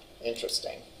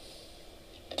 Interesting.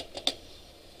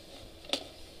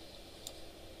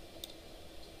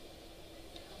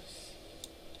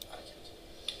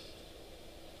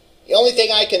 The only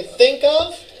thing I can think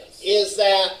of is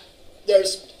that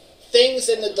there's things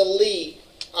in the delete,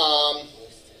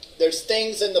 there's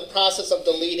things in the process of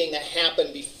deleting that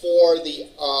happen before the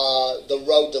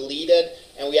row deleted,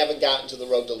 and we haven't gotten to the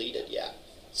row deleted yet.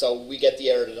 So we get the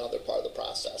error in another part of the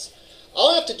process.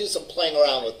 I'll have to do some playing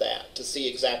around with that to see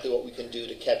exactly what we can do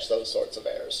to catch those sorts of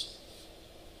errors.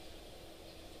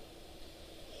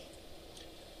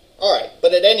 All right,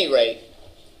 but at any rate,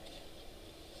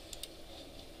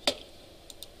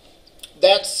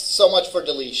 that's so much for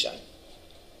deletion.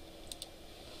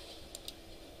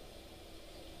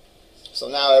 So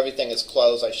now everything is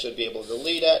closed. I should be able to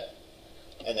delete it,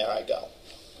 and there I go.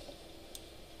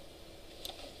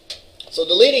 So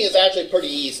deleting is actually pretty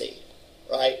easy,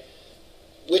 right?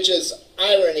 Which is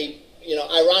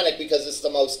ironic because it's the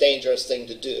most dangerous thing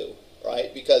to do,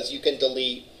 right? Because you can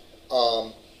delete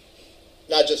not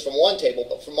just from one table,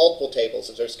 but from multiple tables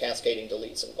if there's cascading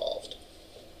deletes involved.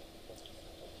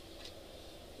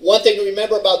 One thing to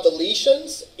remember about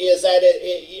deletions is that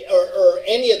or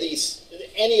any of these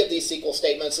SQL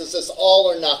statements is this all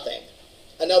or nothing.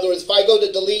 In other words, if I go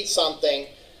to delete something,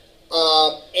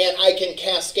 and I can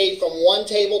cascade from one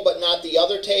table but not the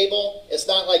other table, it's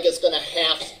not like it's going to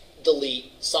half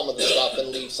delete some of the stuff and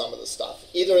leave some of the stuff.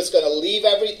 Either it's going to leave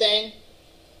everything.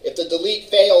 If the delete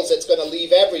fails, it's going to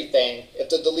leave everything. If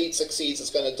the delete succeeds, it's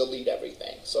going to delete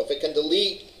everything. So if it can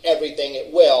delete everything,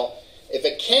 it will. If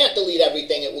it can't delete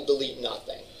everything, it will delete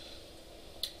nothing.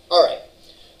 All right,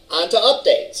 on to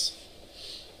updates.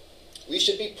 We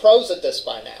should be pros at this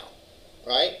by now,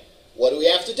 right? What do we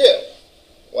have to do?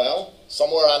 Well,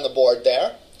 somewhere on the board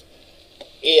there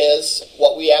is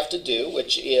what we have to do,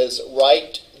 which is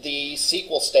write the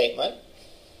SQL statement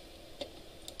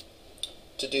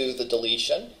to do the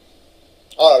deletion,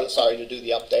 or sorry, to do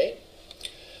the update.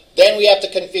 Then we have to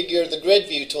configure the grid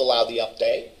view to allow the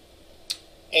update.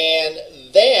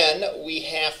 And then we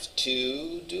have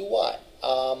to do what?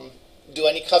 Do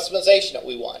any customization that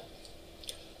we want.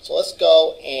 So let's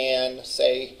go and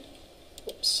say,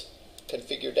 oops,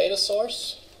 configure data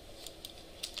source.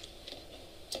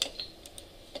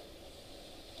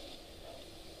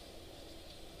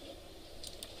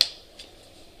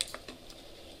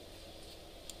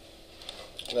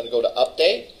 I'm going to go to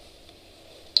update.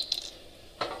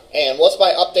 And what's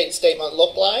my update statement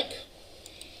look like?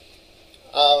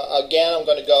 Again, I'm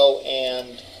going to go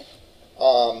and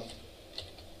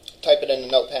type it in the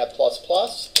Notepad++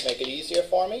 to make it easier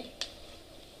for me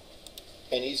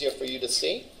and easier for you to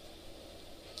see.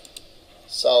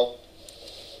 So,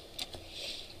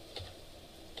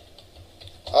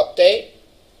 update,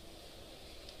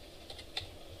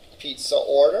 pizza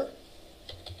order,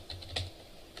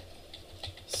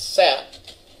 set,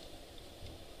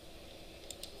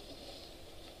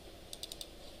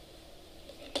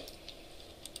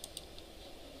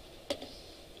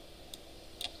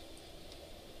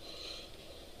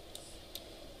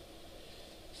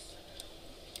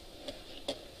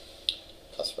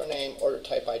 customer name, order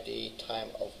type ID, time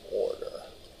of order.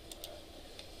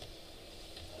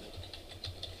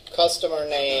 Customer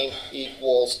name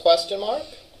equals question mark.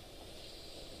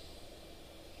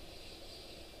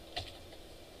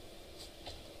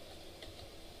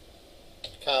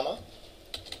 Comma.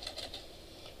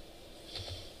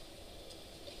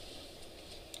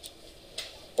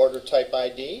 Order type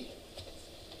ID.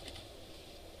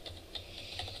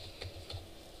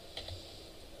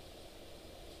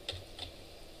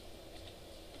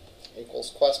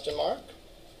 Equals question mark,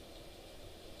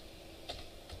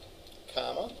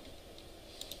 comma,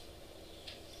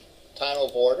 time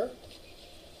of order,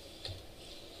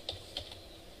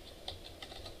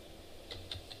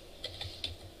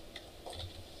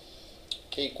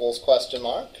 equals question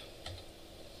mark.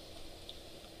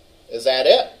 Is that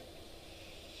it?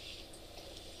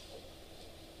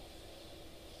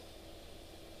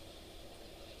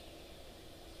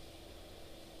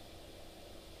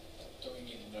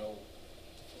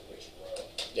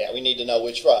 Yeah, we need to know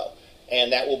which row.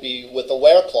 And that will be with a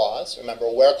where clause. Remember,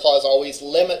 a where clause always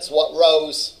limits what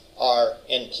rows are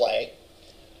in play.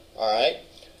 All right?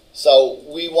 So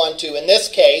we want to, in this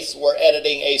case, we're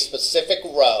editing a specific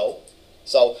row.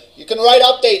 So you can write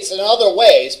updates in other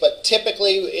ways, but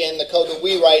typically in the code that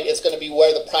we write, it's going to be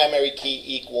where the primary key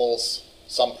equals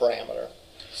some parameter.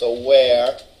 So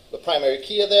where the primary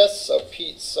key of this, so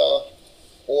pizza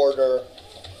order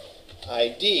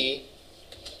ID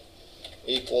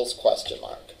equals question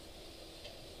mark.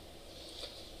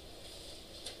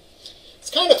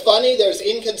 It's kind of funny, there's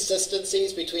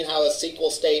inconsistencies between how a SQL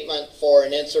statement for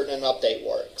an insert and an update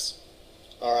works.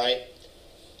 All right?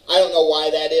 I don't know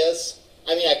why that is.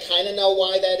 I mean, I kind of know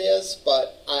why that is,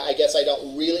 but I guess I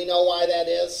don't really know why that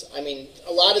is. I mean,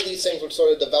 a lot of these things were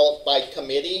sort of developed by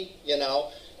committee, you know,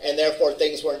 and therefore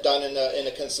things weren't done in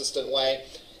a consistent way.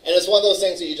 And it's one of those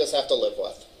things that you just have to live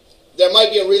with. There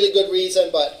might be a really good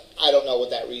reason, but I don't know what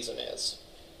that reason is.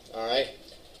 All right?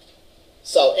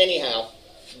 So anyhow,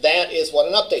 that is what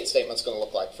an update statement is going to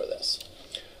look like for this.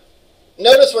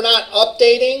 Notice we're not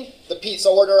updating the pizza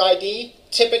order ID.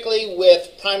 Typically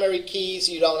with primary keys,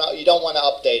 you don't want to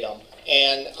update them.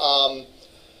 And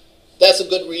that's a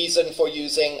good reason for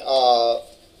using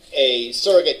a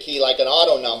surrogate key like an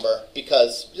auto number,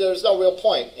 because there's no real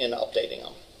point in updating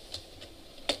them.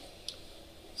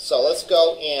 So let's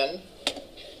go in.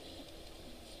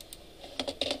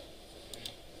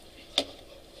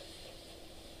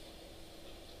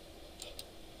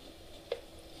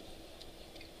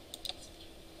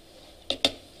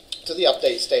 To the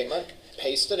update statement,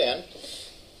 paste it in.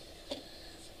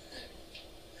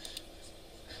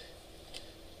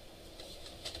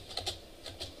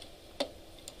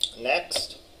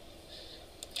 Next,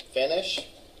 finish.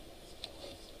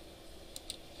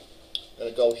 I'm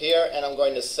going to go here and I'm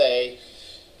going to say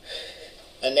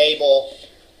enable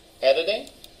editing.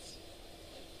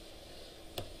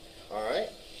 All right.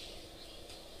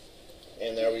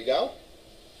 And there we we go.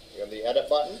 We have the edit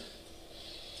button.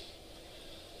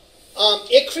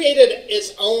 It created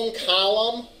its own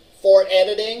column for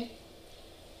editing.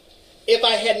 If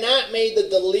I had not made the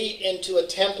delete into a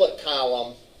template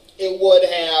column, it would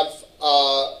have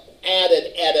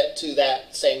added edit to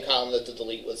that same column that the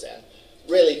delete was in.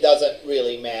 Really doesn't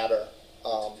really matter,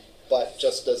 but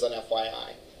just as an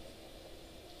FYI.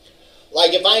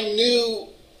 Like if I knew,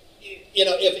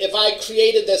 if I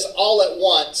created this all at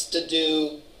once to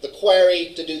do the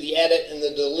query, to do the edit and the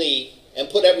delete, and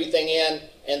put everything in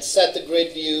and set the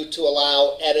grid view to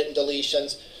allow edit and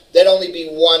deletions, there'd only be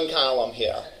one column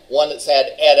here, one that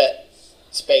said edit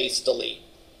space delete.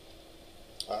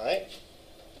 All right.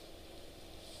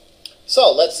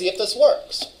 So let's see if this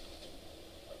works.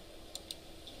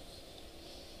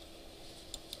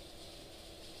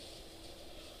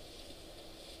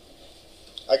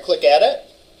 I click edit.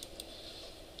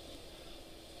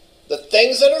 The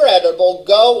things that are editable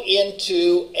go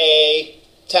into a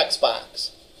text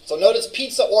box. So notice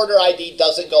pizza order ID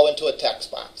doesn't go into a text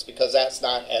box because that's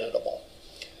not editable.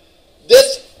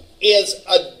 This is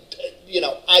a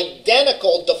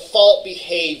identical default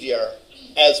behavior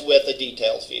as with a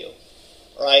details view,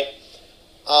 right?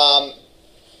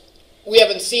 We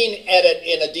haven't seen edit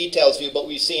in a details view, but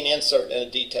we've seen insert in a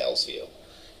details view.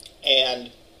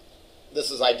 And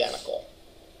this is identical.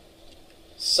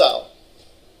 So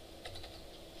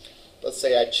let's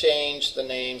say I change the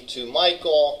name to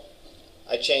Michael.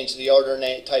 I change the order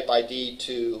name type ID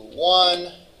to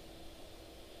 1.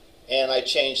 And I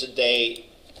change the date,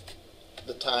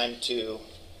 the time to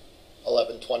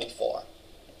 11:24.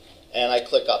 And I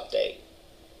click update.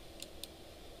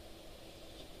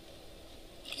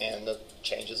 And the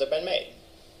changes have been made.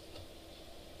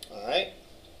 All right.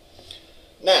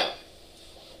 Now,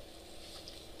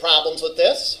 problems with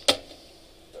this.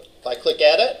 If I click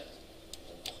edit,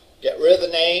 get rid of the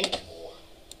name,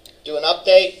 do an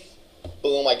update,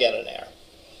 boom, I get an error.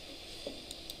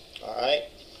 All right.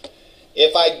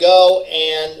 If I go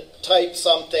and type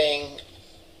something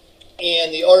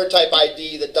in the order type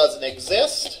ID that doesn't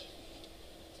exist,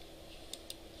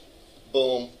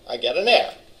 boom, I get an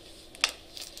error.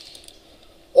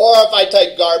 Or if I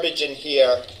type garbage in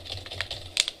here,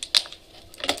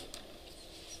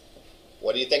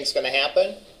 what do you think is going to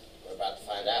happen? We're about to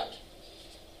find out.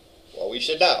 Well, we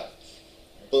should know.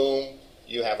 Boom,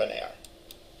 you have an error.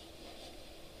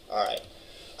 All right.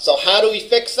 So how do we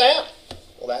fix that?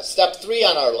 Well, that's step 3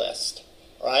 on our list,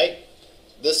 right?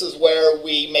 This is where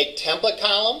we make template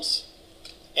columns,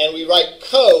 and we write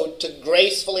code to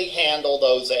gracefully handle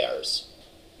those errors.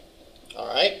 All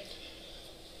right.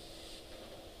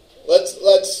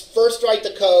 Let's first write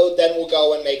the code, then we'll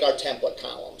go and make our template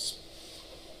columns.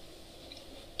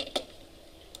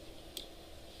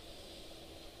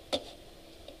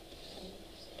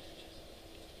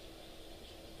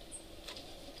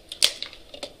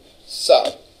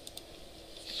 So,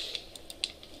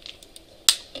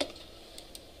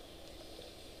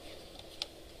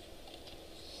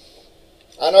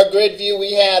 on our grid view,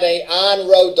 we had a on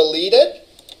row deleted.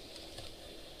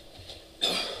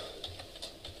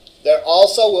 There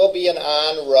also will be an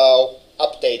on row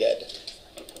updated,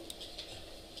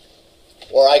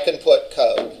 or I can put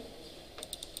code.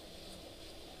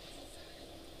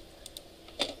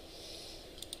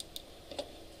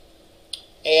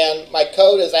 And my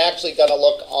code is actually going to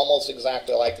look almost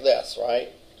exactly like this, right?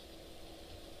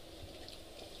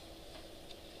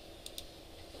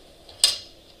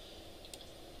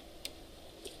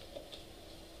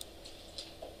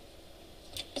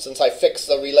 Since I fixed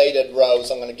the related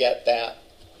rows, I'm going to get that.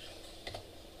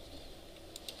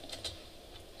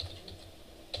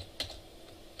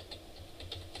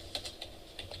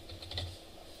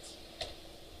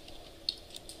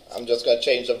 I'm just going to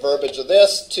change the verbiage of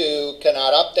this to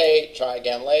cannot update, try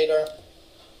again later.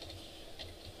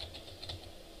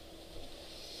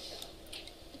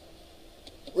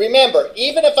 Remember,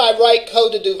 even if I write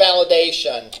code to do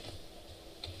validation,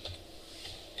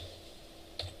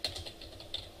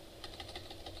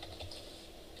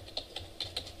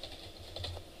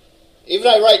 even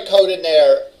if I write code in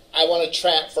there, I want to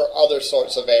track for other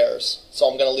sorts of errors. So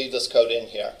I'm going to leave this code in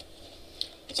here.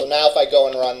 So now if I go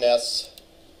and run this,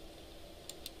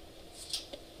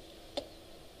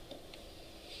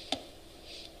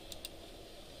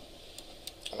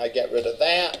 and I get rid of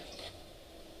that,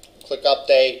 click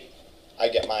update, I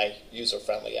get my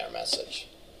user-friendly error message.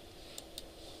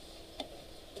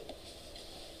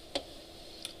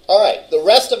 All right, the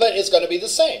rest of it is going to be the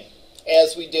same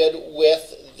as we did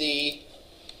with the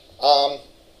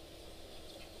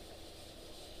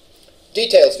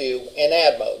details view in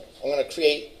add mode. I'm going to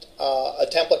create a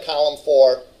template column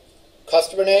for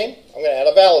Customer name, I'm going to add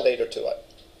a validator to it.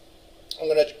 I'm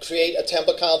going to create a temp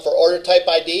account for order type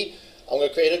ID. I'm going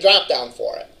to create a drop down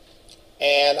for it.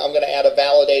 And I'm going to add a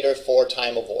validator for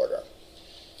time of order.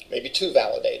 Maybe 2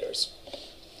 validators.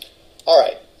 All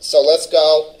right, so let's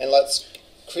go and let's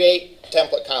create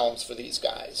template columns for these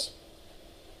guys.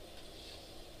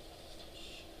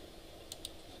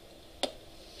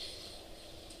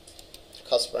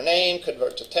 Customer name,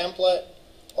 convert to template.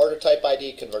 Order type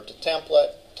ID, convert to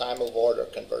template. Time of order,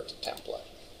 convert to template.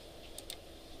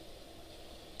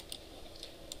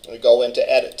 I'm going to go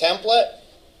into edit template.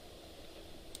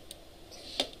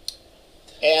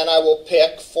 And I will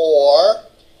pick for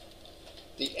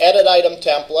the edit item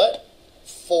template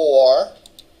for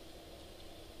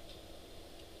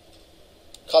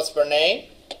customer name.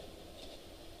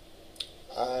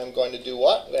 I'm going to do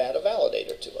what? I'm going to add a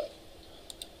validator to it.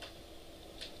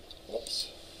 Whoops.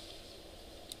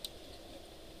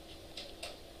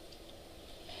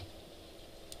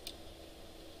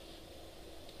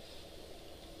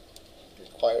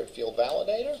 Required field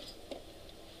validator.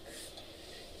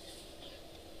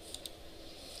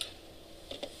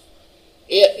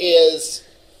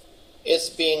 It's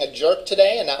being a jerk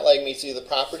today and not letting me see the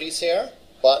properties here,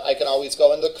 but I can always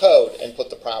go into code and put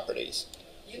the properties.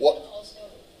 You can also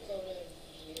go to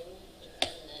view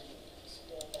and then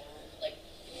scroll down, like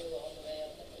view all the way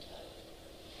up at the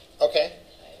top. Okay.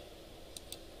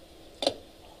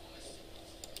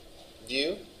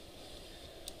 View.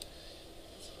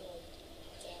 Scroll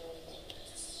down.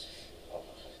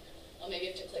 Well, maybe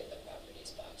you have to click the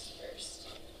properties box first.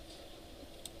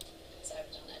 Because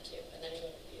I've done that too. And then you go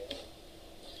to view.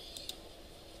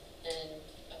 And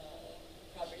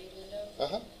property window.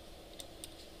 Uh-huh.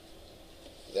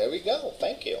 There we go.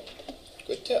 Thank you.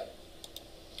 Good tip.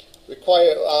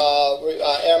 Require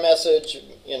error message,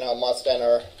 must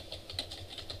enter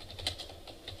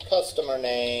customer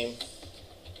name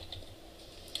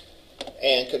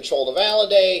and control to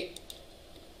validate.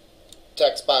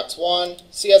 Text box 1.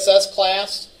 CSS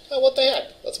class. Oh, what the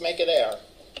heck? Let's make it error.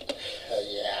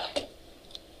 Yeah.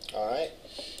 All right.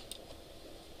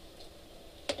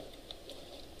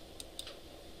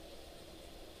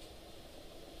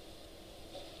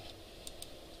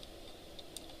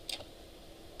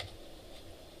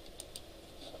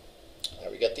 There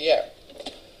we get the error.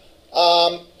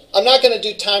 I'm not going to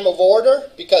do time of order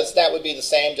because that would be the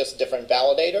same, just different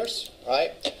validators,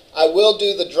 right? I will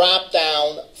do the drop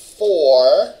down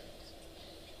for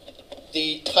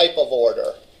the type of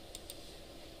order.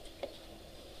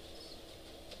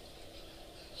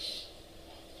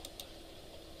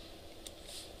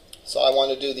 So I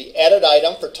want to do the edit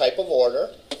item for type of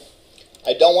order.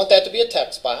 I don't want that to be a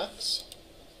text box.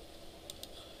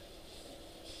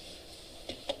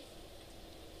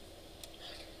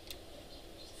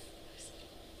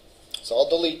 So I'll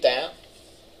delete that.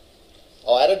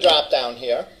 I'll add a drop down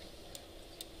here.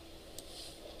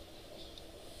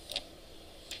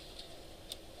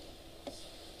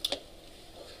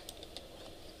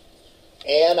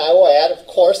 And I will add, of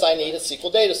course, I need a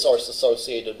SQL data source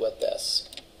associated with this.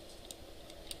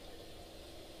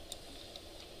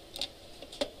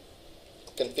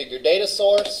 Configure data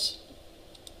source.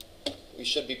 We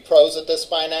should be pros at this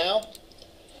by now.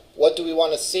 What do we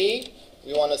want to see?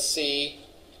 We want to see,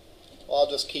 well, I'll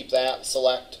just keep that,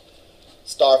 select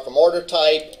star from order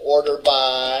type, order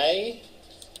by,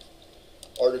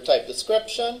 order type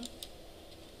description.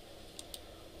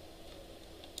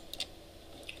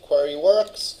 Query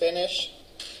works, finish.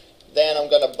 Then I'm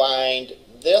going to bind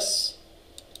this,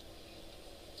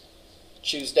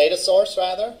 choose data source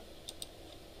rather,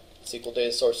 SQL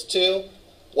data source 2.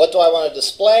 What do I want to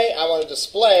display? I want to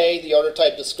display the order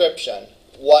type description.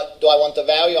 What do I want the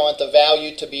value? I want the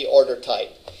value to be order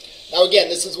type. Now again,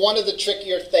 this is one of the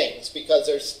trickier things because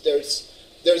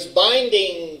there's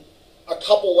binding a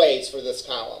couple ways for this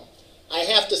column. I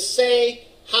have to say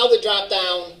how the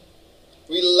dropdown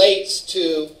relates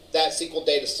to that SQL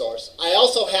data source. I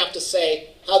also have to say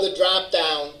how the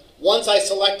dropdown, once I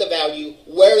select the value,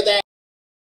 where that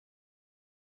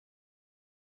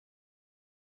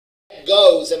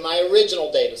goes in my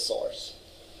original data source.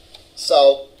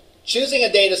 So choosing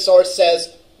a data source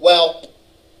says, well,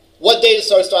 what data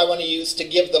source do I want to use to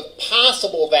give the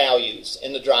possible values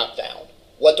in the dropdown?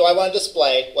 What do I want to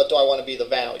display? What do I want to be the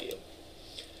value?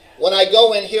 When I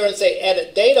go in here and say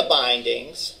edit data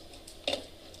bindings,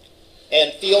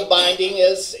 and field binding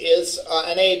is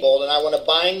enabled, and I want to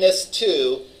bind this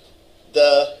to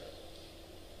the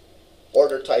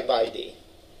order type ID.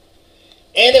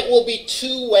 And it will be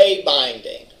two-way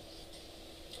binding.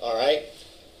 All right?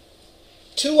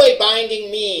 Two-way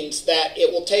binding means that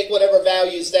it will take whatever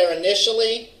value is there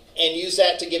initially and use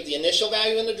that to give the initial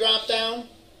value in the drop-down.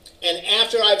 And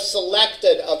after I've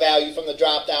selected a value from the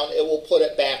drop-down, it will put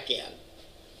it back in.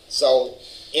 So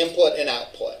input and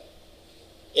output.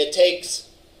 It takes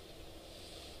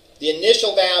the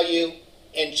initial value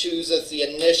and chooses the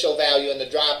initial value in the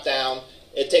drop-down.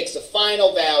 It takes the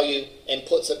final value and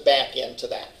puts it back into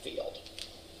that field.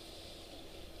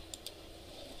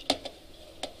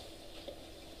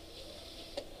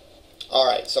 All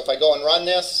right, so if I go and run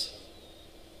this,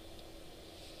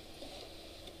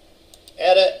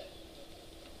 edit,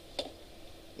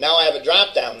 now I have a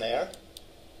drop-down there,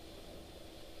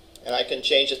 and I can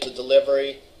change it to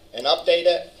delivery and update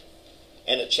it,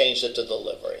 and it changed it to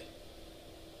delivery.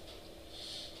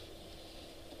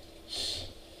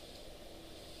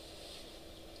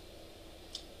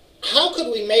 How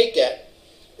could we make it?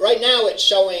 Right now it's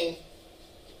showing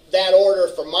that order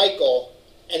for Michael,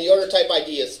 and the order type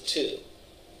ID is 2.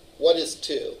 What is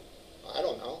 2? I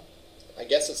don't know. I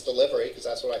guess it's delivery because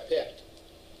that's what I picked.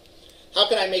 How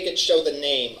can I make it show the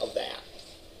name of that?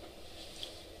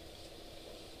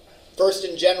 First,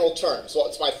 in general terms,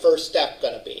 what's my first step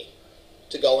going to be?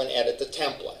 To go and edit the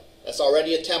template. That's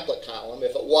already a template column.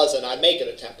 If it wasn't, I'd make it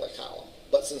a template column.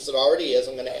 But since it already is,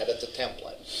 I'm going to edit the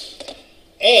template.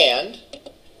 And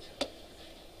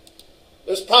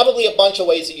there's probably a bunch of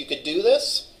ways that you could do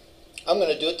this. I'm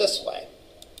going to do it this way.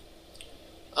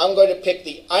 I'm going to pick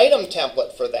the item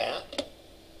template for that.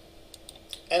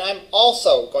 And I'm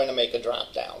also going to make a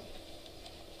drop-down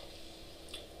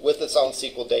with its own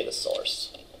SQL data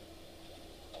source.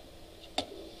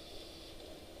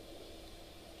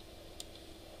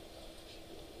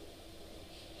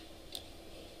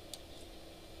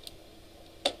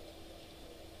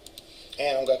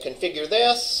 And I'm going to configure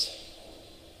this.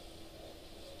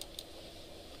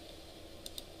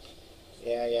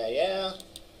 Yeah.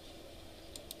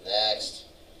 Next.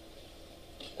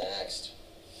 Next.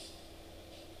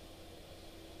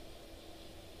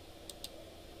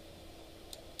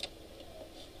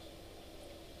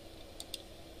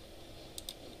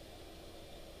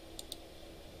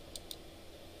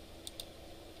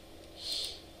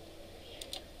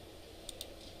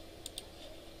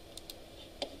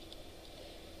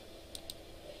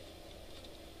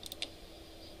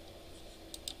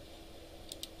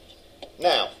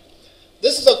 Now,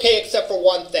 this is okay except for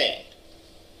one thing.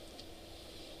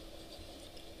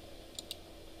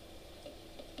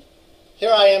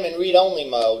 Here I am in read-only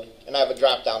mode, and I have a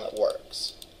drop-down that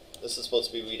works. This is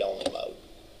supposed to be read-only mode.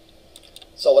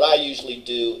 So what I usually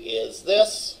do is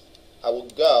this. I will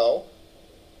go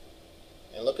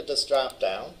and look at this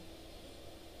drop-down.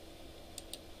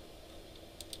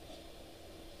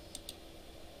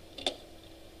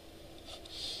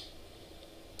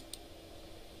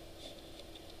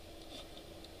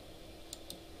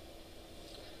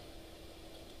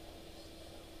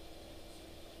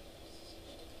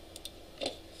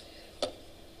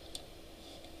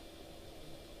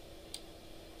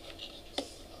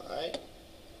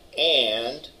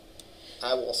 And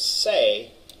I will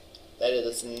say that it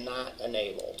is not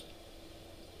enabled.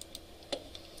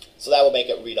 So that will make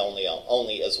it read-only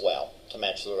only as well to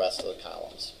match the rest of the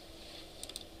columns.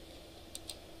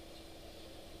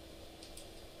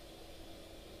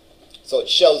 So it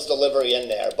shows delivery in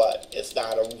there, but it's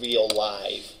not a real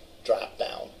live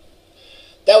drop-down.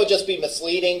 That would just be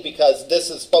misleading because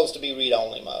this is supposed to be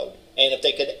read-only mode. And if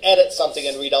they could edit something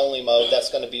in read-only mode,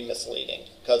 that's going to be misleading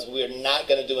because we're not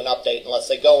going to do an update unless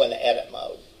they go into edit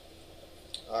mode.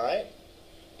 All right?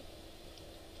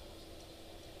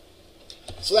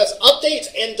 So that's updates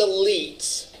and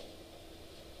deletes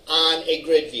on a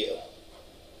grid view.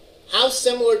 How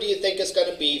similar do you think it's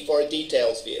going to be for a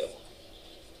details view?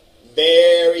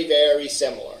 Very, very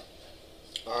similar.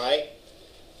 All right?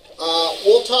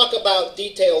 We'll talk about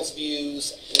details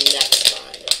views next time.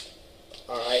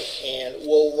 All right, and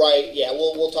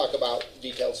we'll talk about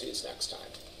details views next time.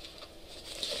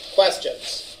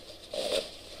 Questions?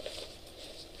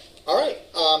 All right,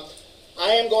 I'll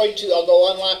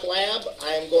go unlock lab.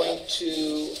 I am going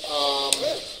to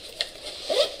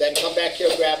then come back here,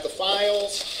 grab the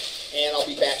files, and I'll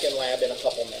be back in lab in a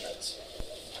couple minutes.